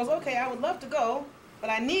goes, okay, I would love to go, but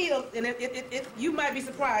I need, and you might be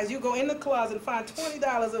surprised. You go in the closet and find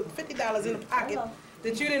 $20 or $50 in a pocket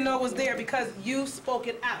that you didn't know was there because you spoke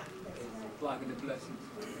it out. Blocking the blessings.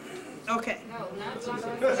 Okay. No, not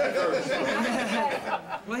blocking.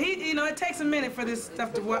 Well, it takes a minute for this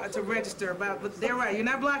stuff to register about, but they're right. You're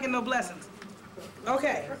not blocking no blessings.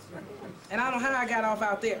 Okay. And I don't know how I got off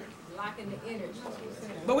out there. Blocking the energy.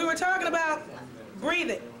 But we were talking about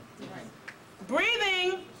breathing.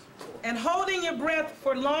 Breathing and holding your breath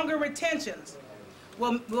for longer retentions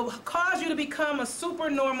will cause you to become a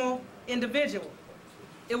supernormal individual.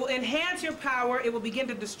 It will enhance your power. It will begin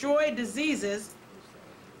to destroy diseases.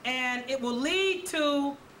 And it will lead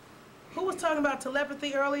to, who was talking about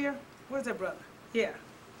telepathy earlier? Where's that brother? Yeah.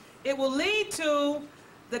 It will lead to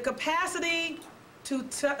the capacity to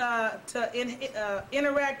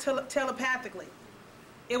interact telepathically.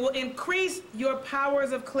 It will increase your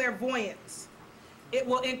powers of clairvoyance. It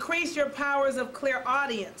will increase your powers of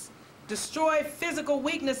clairaudience, destroy physical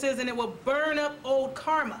weaknesses, and it will burn up old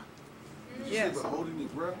karma. Yes. Holding your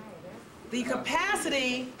breath? The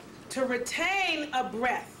capacity to retain a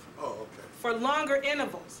breath for longer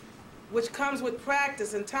intervals, which comes with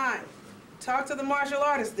practice and time. Talk to the martial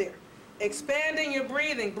artist there. Expanding your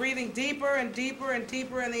breathing, breathing deeper and deeper and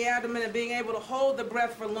deeper in the abdomen, and being able to hold the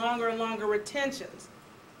breath for longer and longer retentions.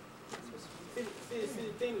 See,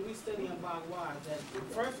 the thing that we study on Bhagavad is that,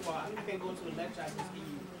 first of all, I can't go into a lecture, I just give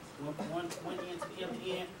you one end to the other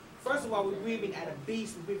end. First of all, we're breathing at a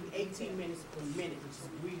beast. We're breathing 18 minutes per minute, which is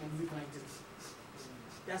breathing like this.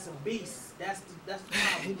 That's a beast. That's the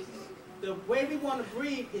problem. The way we want to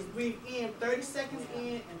breathe is breathe in 30 seconds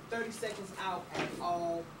in and 30 seconds out at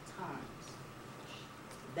all times.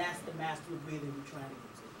 That's the mastery of breathing we're trying to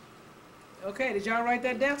get to. Okay, did y'all write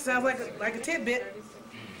that down? Sounds like a tidbit.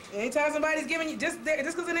 Anytime somebody's giving you, just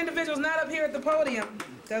because an individual's not up here at the podium,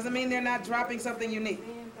 doesn't mean they're not dropping something unique.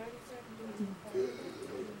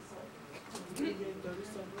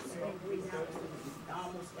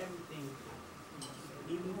 everything.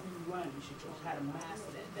 Even if you run, you should just how to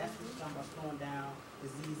master that. That's what you're talking about, slowing down,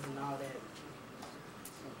 disease and all that.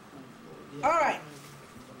 Yeah. All right.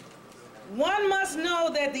 One must know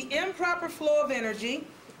that the improper flow of energy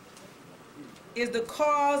is the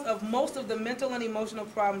cause of most of the mental and emotional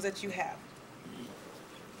problems that you have.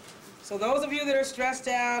 So those of you that are stressed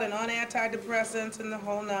out and on antidepressants and the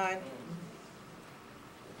whole nine,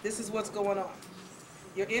 this is what's going on.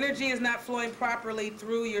 Your energy is not flowing properly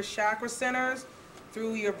through your chakra centers,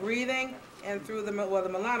 through your breathing, and through the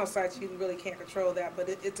melanocytes. You really can't control that, but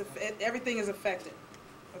everything is affected.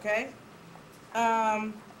 Okay?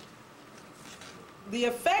 The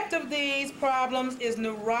effect of these problems is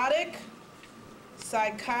neurotic,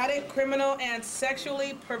 psychotic, criminal, and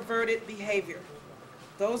sexually perverted behavior.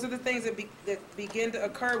 Those are the things that begin to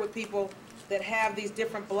occur with people that have these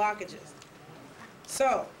different blockages.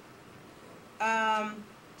 So, the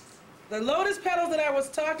lotus petals that I was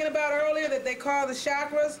talking about earlier that they call the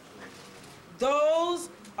chakras, those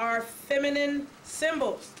are feminine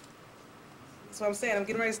symbols. That's what I'm saying. I'm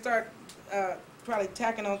getting ready to start probably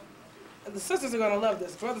tacking on. The sisters are going to love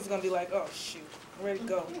this. Brothers are going to be like, oh, shoot, I'm ready to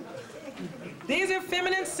go. These are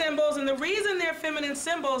feminine symbols, and the reason they're feminine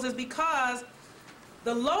symbols is because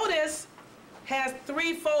the lotus has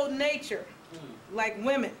threefold nature, like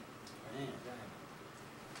women.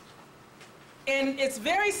 And it's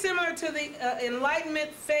very similar to the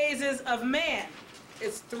enlightenment phases of man.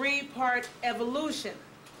 It's three-part evolution.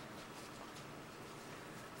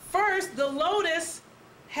 First, the lotus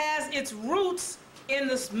has its roots in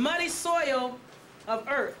this muddy soil of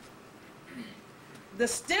earth. The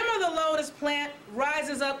stem of the lotus plant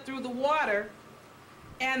rises up through the water,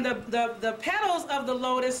 and the petals of the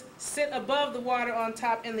lotus sit above the water on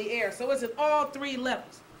top in the air. So it's at all three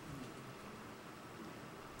levels.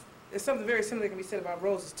 There's something very similar that can be said about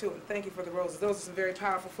roses too, and thank you for the roses. Those are some very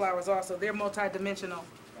powerful flowers also. They're multidimensional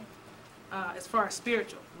as far as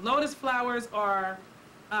spiritual. Lotus flowers are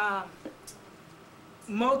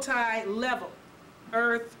multi-level,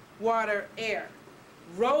 earth, water, air.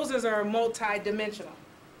 Roses are multi-dimensional.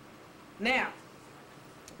 Now,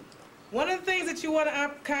 one of the things that you want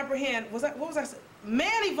to comprehend, what was I saying?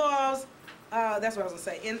 Man evolves, that's what I was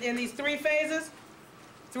going to say, in these three phases,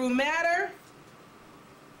 through matter,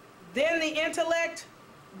 then the intellect,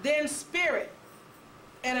 then spirit.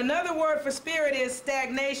 And another word for spirit is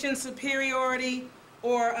stagnation, superiority,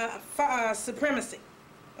 or supremacy.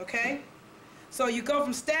 Okay? So you go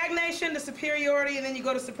from stagnation to superiority, and then you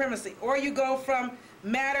go to supremacy. Or you go from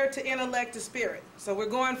matter to intellect to spirit. So we're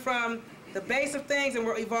going from the base of things and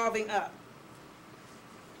we're evolving up.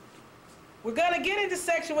 We're going to get into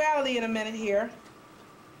sexuality in a minute here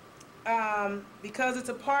because it's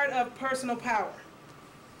a part of personal power.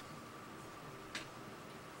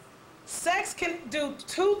 Sex can do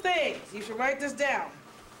two things. You should write this down.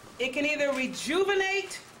 It can either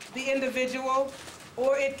rejuvenate the individual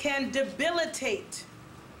or it can debilitate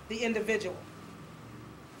the individual.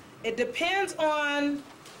 It depends on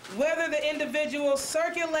whether the individual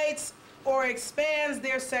circulates or expands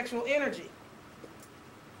their sexual energy.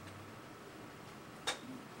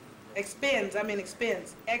 Expends.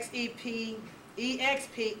 X-E-P-E-X-P-E-N-D-S.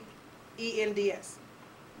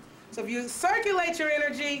 So if you circulate your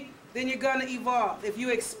energy, then you're going to evolve. If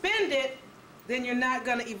you expend it, then you're not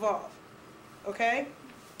going to evolve. Okay?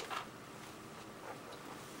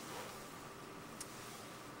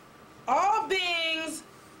 All beings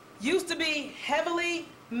used to be heavily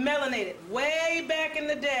melanated. Way back in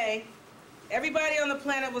the day, everybody on the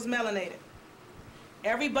planet was melanated.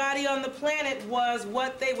 Everybody on the planet was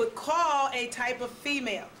what they would call a type of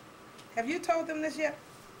female. Have you told them this yet?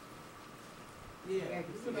 Yeah,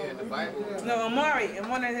 in the Bible. No, Amari, and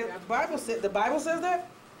one of his Bible said the Bible says that?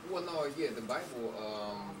 Well, no, yeah, the Bible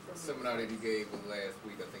seminar that he gave was last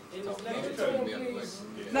week. I think he talked about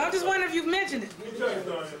it. No, I'm just wondering if you've mentioned it.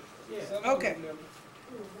 Okay.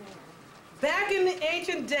 Back in the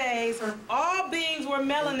ancient days, all beings were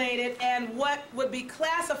melanated and what would be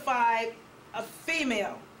classified a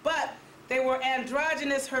female, but they were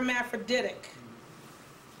androgynous hermaphroditic.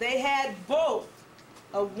 They had both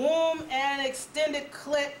a womb and an extended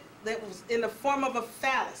clit that was in the form of a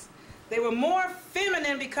phallus. They were more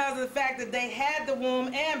feminine because of the fact that they had the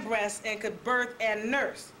womb and breasts and could birth and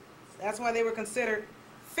nurse. That's why they were considered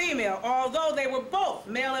female, although they were both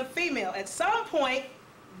male and female. At some point,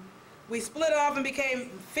 we split off and became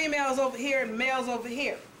females over here and males over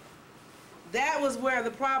here. That was where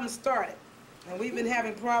the problem started, and we've been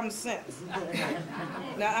having problems since.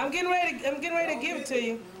 Now I'm getting ready to give it to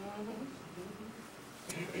you.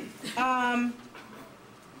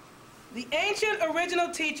 The ancient original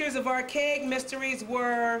teachers of archaic mysteries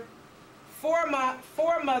were four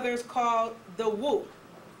mothers called the Wu,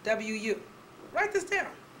 W-U. Write this down.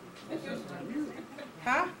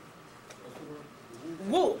 Huh?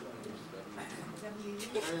 Wu.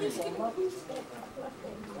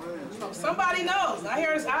 Somebody knows. I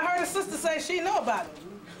heard a sister say she know about it.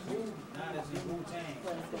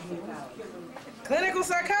 Clinical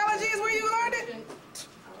psychology is where you learned it?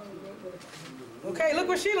 Okay, look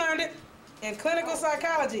where she learned it. In clinical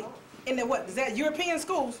psychology. In the what? Is that European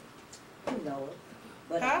schools? You know it.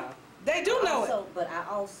 But, Huh? They do know it. But I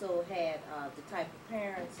also had the type of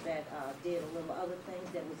parents that did a little other things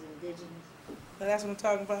that was indigenous. So that's what I'm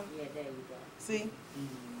talking about? Yeah, there you go. See?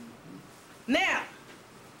 Now,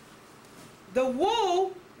 the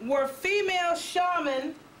Wu were female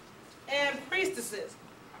shaman and priestesses.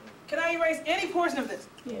 Can I erase any portion of this?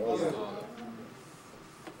 Yes.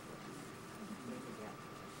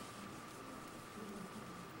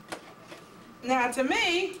 Now, to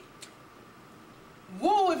me,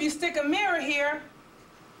 Wu, if you stick a mirror here,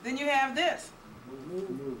 then you have this.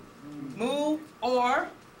 Mu or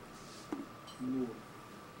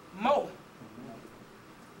Mo.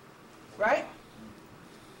 Right?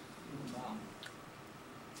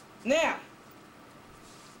 Now,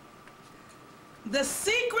 the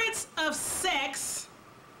secrets of sex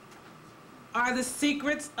are the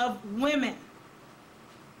secrets of women.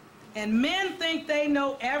 And men think they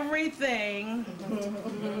know everything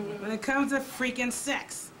when it comes to freaking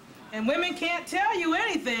sex. And women can't tell you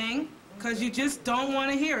anything because you just don't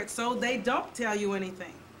want to hear it, so they don't tell you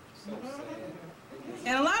anything.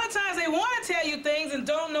 And a lot of times they want to tell you things and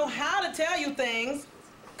don't know how to tell you things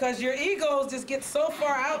because your egos just get so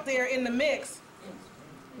far out there in the mix,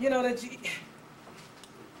 you know, that you...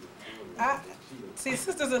 See,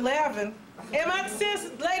 sisters are laughing.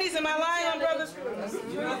 Ladies, am I lying, brothers?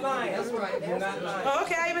 You're not lying. That's right. You're not lying. Oh,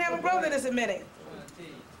 okay, I even have a brother that's admitting.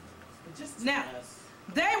 Now,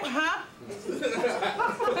 they, huh?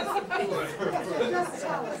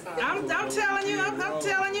 I'm telling you, I'm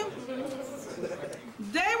telling you.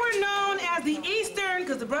 They were known as the Eastern,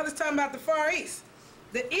 because the brother's talking about the Far East,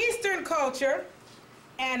 the Eastern culture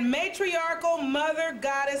and matriarchal mother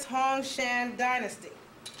goddess Hong Shan dynasty.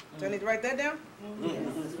 Do I need to write that down?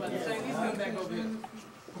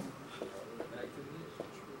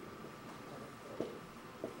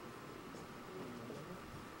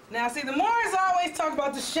 Now, see, the Moors always talk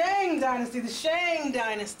about the Shang dynasty, the Shang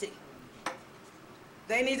dynasty.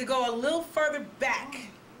 They need to go a little further back.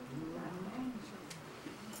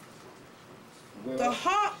 Well,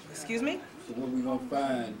 Excuse me? so where we gonna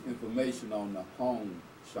find information on the Hong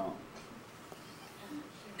Shang?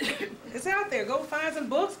 It's out there. Go find some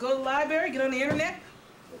books, go to the library, get on the internet.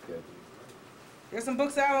 Okay. There's some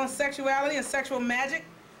books out on sexuality and sexual magic.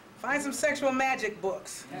 Find some sexual magic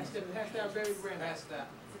books. Hashtag Beverly Brando. Hashtag.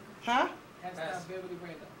 Huh? Hashtag Beverly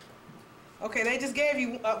Brando. Okay, they just gave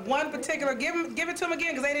you one particular. Give it to them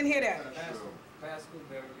again because they didn't hear that. Pascal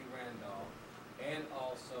Beverly Randolph, and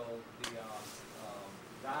also the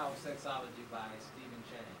Dial of Sexology by Stephen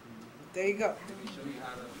Chang. There you go. We show you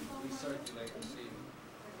how to recirculate the seed.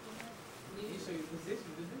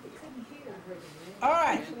 All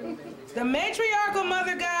right. The matriarchal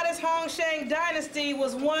mother goddess Hong Shang dynasty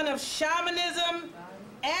was one of shamanism,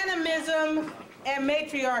 animism, and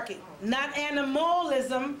matriarchy. Not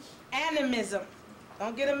animalism, animism.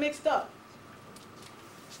 Don't get them mixed up.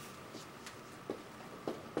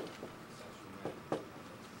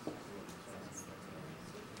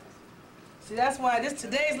 See, that's why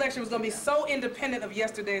today's lecture was going to be so independent of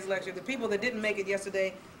yesterday's lecture. The people that didn't make it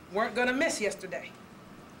yesterday weren't going to miss yesterday.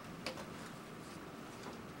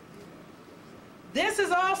 This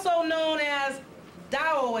is also known as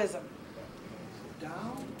Taoism.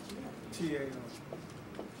 Tao?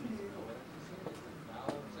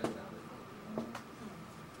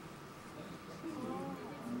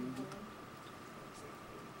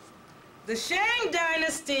 The Shang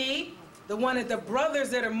dynasty, the one that the brothers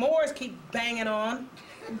that are Moors keep banging on,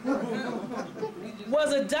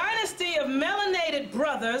 was a dynasty of melanated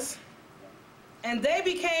brothers, and they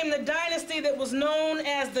became the dynasty that was known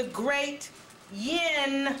as the Great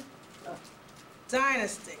Yin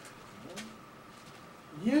Dynasty.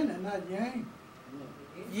 Yin and not yang.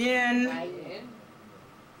 Yin. Y-N.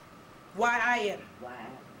 Y-I-N. Why?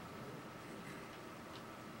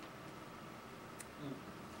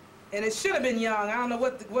 And it should have been young. I don't know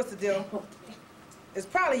what's the deal. It's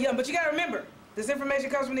probably young, but you got to remember, this information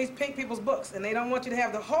comes from these pink people's books, and they don't want you to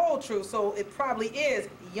have the whole truth, so it probably is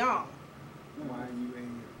young.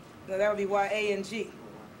 Y-U-A-N. No, that would be Y-A-N-G.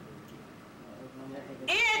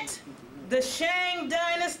 It the Shang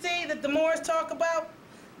dynasty that the Moors talk about,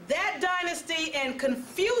 that dynasty and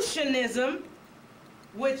Confucianism,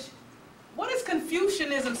 which, what does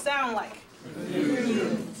Confucianism sound like?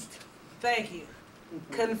 Confused. Thank you.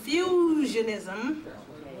 Confucianism.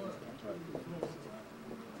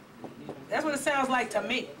 That's what it sounds like to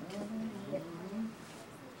me.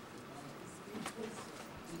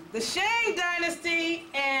 The Shang dynasty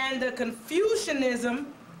and the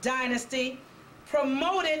Confucianism dynasty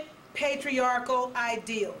promoted patriarchal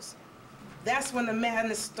ideals. That's when the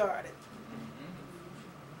madness started.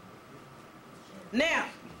 Now,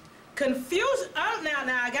 now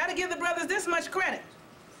I got to give the brothers this much credit.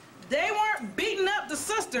 They weren't beating up the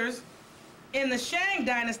sisters in the Shang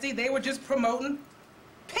dynasty. They were just promoting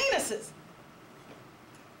penises.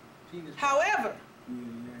 However,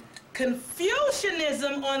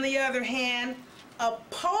 Confucianism, on the other hand,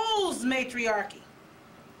 opposed matriarchy,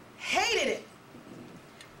 hated it.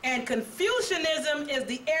 And Confucianism is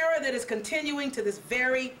the era that is continuing to this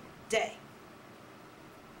very day.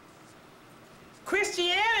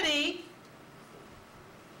 Christianity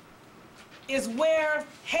is where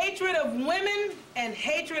hatred of women and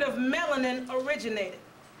hatred of melanin originated.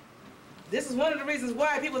 This is one of the reasons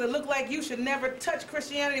why people that look like you should never touch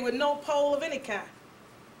Christianity with no pole of any kind.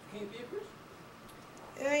 Can't be a Christian.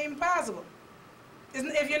 It ain't even possible.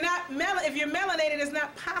 If you're melanated, it's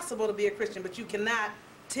not possible to be a Christian, but you cannot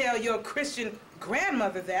tell your Christian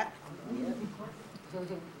grandmother that.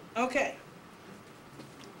 Okay.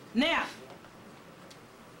 Now,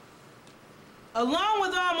 along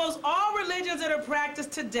with almost all religions that are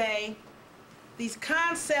practiced today, these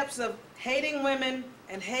concepts of hating women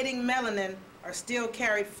and hating melanin are still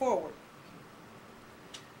carried forward.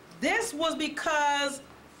 This was because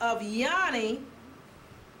of Yanni,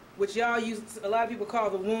 which y'all use, a lot of people call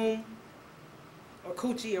the womb, or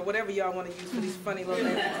coochie, or whatever y'all want to use for these funny little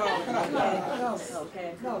names to call it.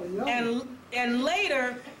 Okay. And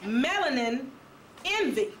later, melanin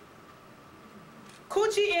envy.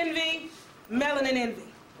 Coochie envy, melanin envy.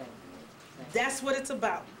 That's what it's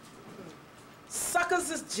about.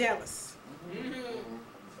 Suckers is jealous.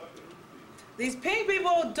 These pink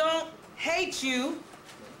people don't hate you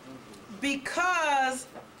because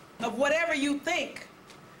of whatever you think.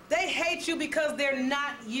 They hate you because they're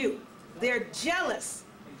not you. They're jealous.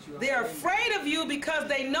 They're afraid of you because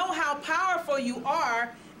they know how powerful you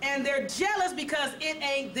are, and they're jealous because it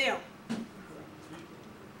ain't them.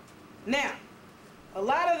 Now, a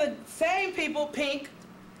lot of the same people, pink,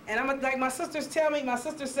 and I'm like my sisters tell me, my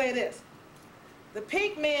sisters say this: the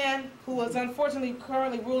pink man, who is unfortunately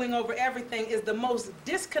currently ruling over everything, is the most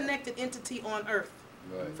disconnected entity on earth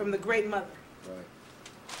from the Great Mother. Right.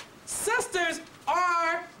 Sisters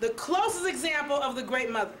are the closest example of the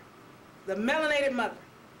Great Mother, the melanated mother.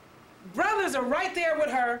 Brothers are right there with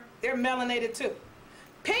her. They're melanated too.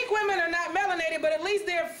 Pink women are not melanated, but at least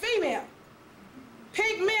they're female.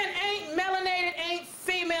 Pink men ain't melanated, ain't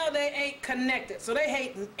female, they ain't connected. So they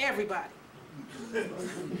hate everybody.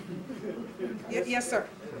 Yes, sir.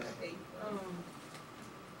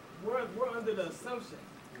 We're under the assumption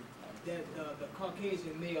that the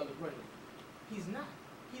Caucasian male is running. He's not.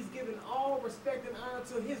 He's giving all respect and honor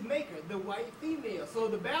to his maker, the white female. So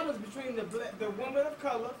the balance between the woman of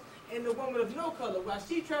color and the woman of no color, while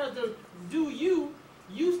she tries to do you,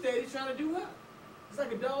 you steady trying to do her. It's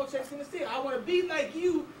like a dog chasing the tail. I want to be like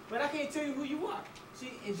you, but I can't tell you who you are.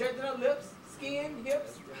 She injecting her lips, skin,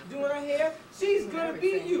 hips, doing her hair. She's going to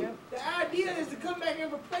be you. The idea is to come back and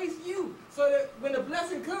replace you so that when the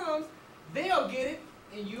blessing comes, they'll get it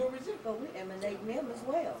and you'll reject it. But we emanate them as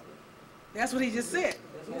well. That's what he just said.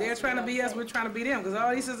 They're trying to be us, we're trying to be them. Because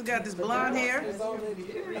all these sisters got this blonde hair.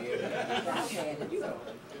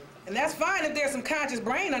 And that's fine if there's some conscious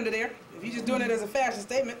brain under there. If you're just doing it as a fashion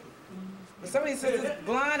statement. But some of these sisters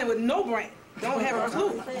blind and with no brain. Don't have a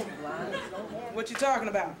clue what you're talking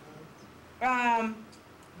about.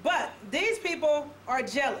 But these people are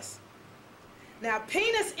jealous. Now,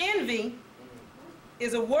 penis envy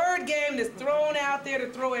is a word game that's thrown out there to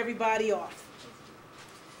throw everybody off.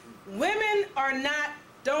 Women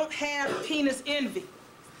don't have penis envy.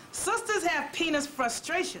 Sisters have penis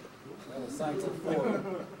frustration.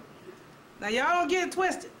 Now, y'all don't get it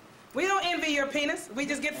twisted. We don't envy your penis. We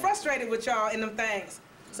just get frustrated with y'all in them things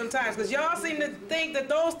sometimes, because y'all seem to think that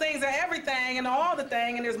those things are everything and all the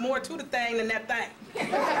thing, and there's more to the thing than that thing. You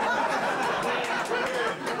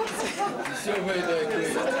sure made that clear.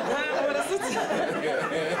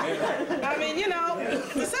 I mean, you know,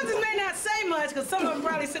 the sisters may not say much because some of them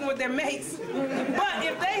probably sitting with their mates. But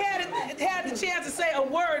if they had the chance to say say a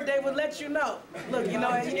word, they would let you know. Look, you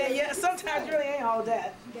know, yeah, sometimes you really ain't all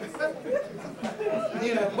that.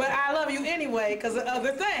 You know, but I love you anyway because of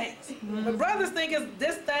other things. But brothers think it's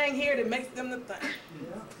this thing here that makes them the thing.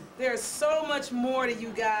 There's so much more to you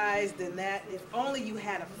guys than that. If only you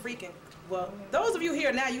had a freaking, well, those of you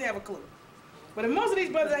here now, you have a clue. But if most of these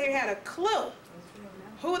brothers out here had a clue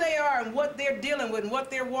who they are and what they're dealing with and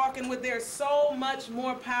what they're walking with, there's so much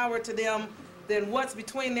more power to them than what's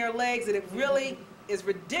between their legs that it really is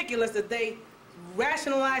ridiculous that they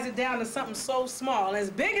rationalize it down to something so small. And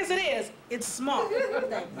as big as it is, it's small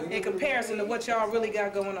in comparison to what y'all really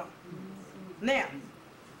got going on. Now,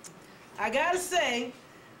 I gotta say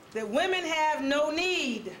that women have no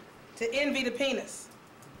need to envy the penis.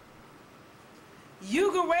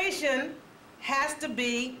 Eugeration has to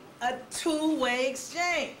be a two-way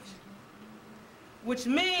exchange, which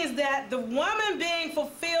means that the woman being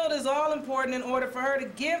fulfilled is all important in order for her to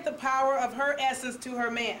give the power of her essence to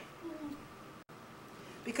her man.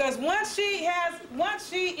 Because once she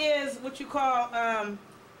is what you call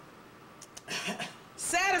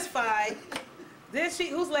satisfied, then she,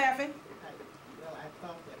 who's laughing? Well, I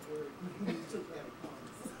thought that word, you took that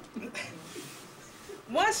upon.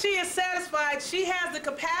 Once she is satisfied, she has the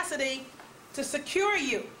capacity to secure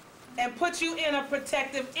you and put you in a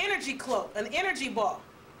protective energy cloak, an energy ball.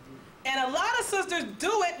 And a lot of sisters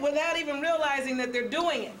do it without even realizing that they're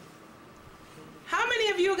doing it. How many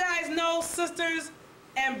of you guys know sisters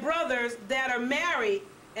and brothers that are married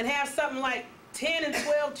and have something like 10 and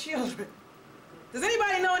 12 children? Does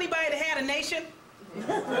anybody know anybody that had a nation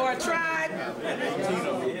or a tribe?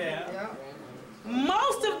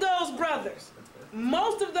 Most of those brothers,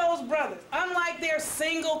 unlike their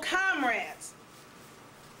single comrades,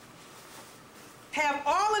 have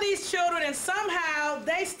all of these children, and somehow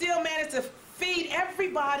they still manage to feed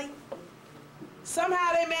everybody.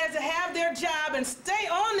 Somehow they manage to have their job and stay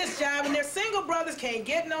on this job, and their single brothers can't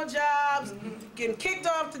get no jobs, getting kicked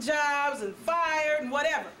off the jobs and fired and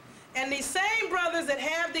whatever. And these same brothers that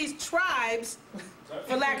have these tribes,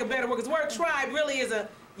 for lack of a better word, because the word tribe really is a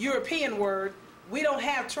European word. We don't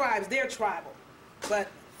have tribes, they're tribal. But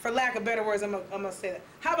for lack of better words, I'm gonna say that.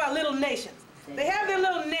 How about little nations? They have their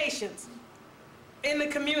little nations in the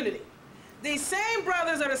community. These same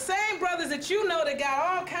brothers are the same brothers that you know that got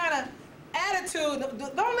all kind of attitude.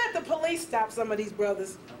 Don't let the police stop some of these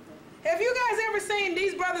brothers. Have you guys ever seen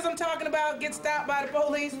these brothers I'm talking about get stopped by the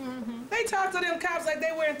police? They talk to them cops like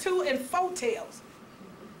they wearing 2 and 4 tails.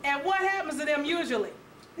 And what happens to them usually?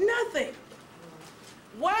 Nothing.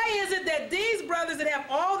 Why is it that these brothers that have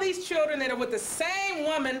all these children that are with the same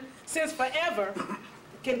woman since forever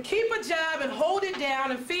can keep a job and hold it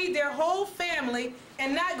down and feed their whole family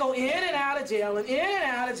and not go in and out of jail and in and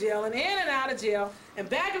out of jail and in and out of jail and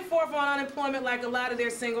back and forth on unemployment like a lot of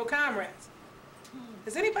their single comrades?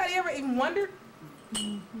 Has anybody ever even wondered?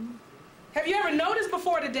 Have you ever noticed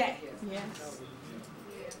before today? Yes.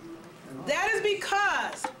 That is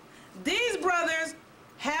because these brothers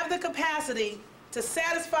have the capacity to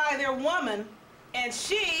satisfy their woman, and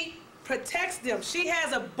she protects them. She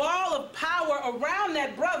has a ball of power around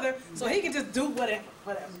that brother so he can just do whatever.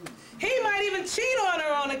 He might even cheat on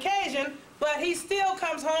her on occasion, but he still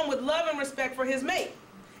comes home with love and respect for his mate.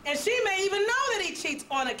 And she may even know that he cheats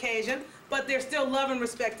on occasion, but there's still love and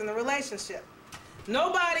respect in the relationship.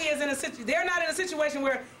 Nobody is in a situation, they're not in a situation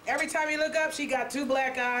where every time you look up, she got 2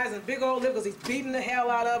 black eyes and big old lips because he's beating the hell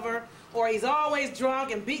out of her, or he's always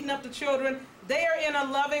drunk and beating up the children. They are in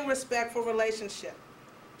a loving, respectful relationship.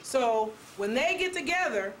 So when they get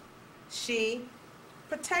together, she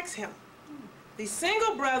protects him. These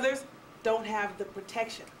single brothers don't have the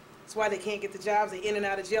protection. That's why they can't get the jobs. They're in and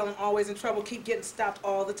out of jail and always in trouble, keep getting stopped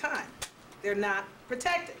all the time. They're not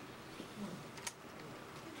protected.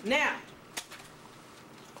 Now,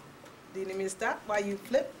 do you need me to stop while you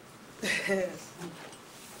flip?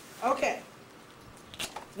 Okay.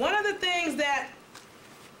 One of the things that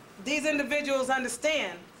these individuals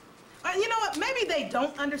understand, you know what, maybe they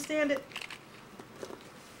don't understand it.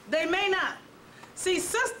 They may not. See,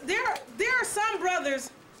 there are some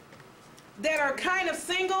brothers that are kind of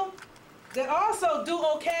single that also do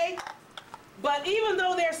okay, but even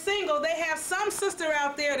though they're single, they have some sister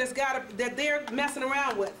out there that they're messing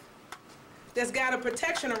around with, that's got a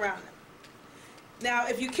protection around them. Now,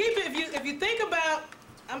 if you think about,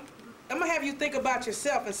 I'm gonna have you think about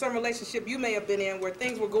yourself in some relationship you may have been in where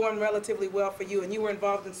things were going relatively well for you and you were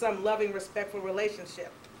involved in some loving, respectful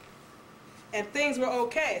relationship. And things were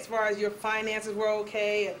okay as far as your finances were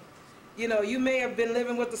okay, and you know, you may have been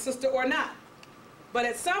living with the sister or not. But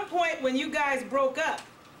at some point when you guys broke up,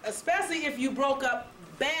 especially if you broke up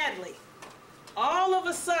badly, all of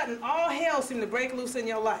a sudden, all hell seemed to break loose in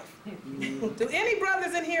your life. Do any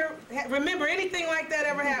brothers in here remember anything like that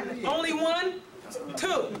ever happened? Only one?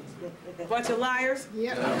 Two? Bunch of liars?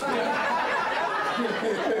 Yep.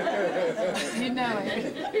 You know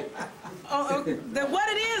it. What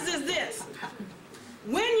it is this.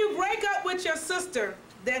 When you break up with your sister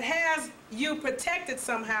that has you protected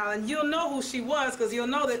somehow, and you'll know who she was, because you'll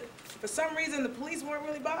know that for some reason the police weren't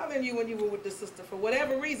really bothering you when you were with the sister. For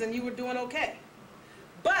whatever reason, you were doing okay.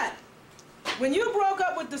 But when you broke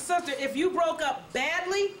up with the sister, if you broke up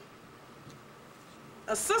badly,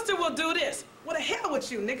 a sister will do this. What the hell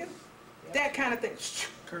with you, nigga? That kind of thing.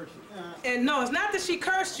 Curse you. And no, it's not that she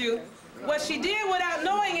cursed you. What she did without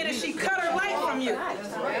knowing it is she cut her life from you.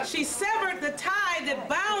 She severed the tie that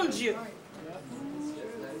bound you.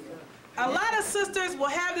 A lot of sisters will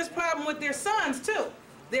have this problem with their sons too.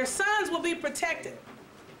 Their sons will be protected.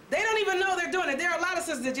 They don't even know they're doing it. There are a lot of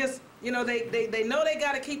sisters that just, you know, they know they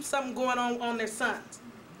got to keep something going on their sons.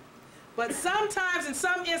 But sometimes, in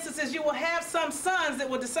some instances, you will have some sons that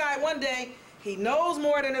will decide one day, he knows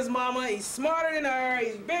more than his mama, he's smarter than her,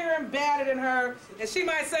 he's bigger and badder than her, and she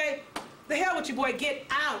might say, the hell with you, boy, get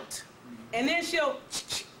out. And then she'll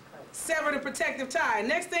sever the protective tie.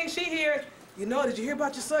 Next thing she hears, you know, did you hear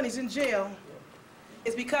about your son? He's in jail.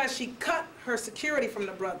 It's because she cut her security from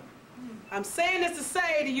the brother. I'm saying this to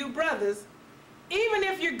say to you brothers, even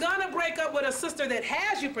if you're gonna break up with a sister that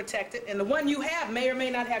has you protected, and the one you have may or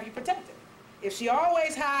may not have you protected. If she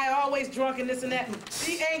always high, always drunk and this and that,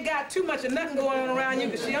 she ain't got too much of nothing going on around you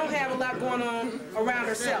because she don't have a lot going on around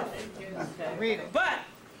herself. But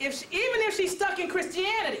even if she's stuck in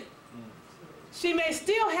Christianity, she may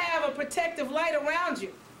still have a protective light around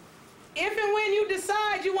you. If and when you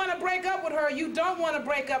decide you want to break up with her, you don't want to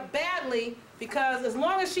break up badly, because as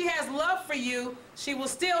long as she has love for you, she will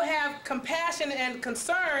still have compassion and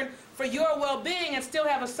concern for your well-being and still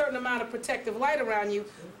have a certain amount of protective light around you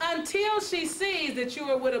until she sees that you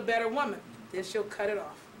are with a better woman. Then she'll cut it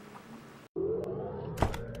off.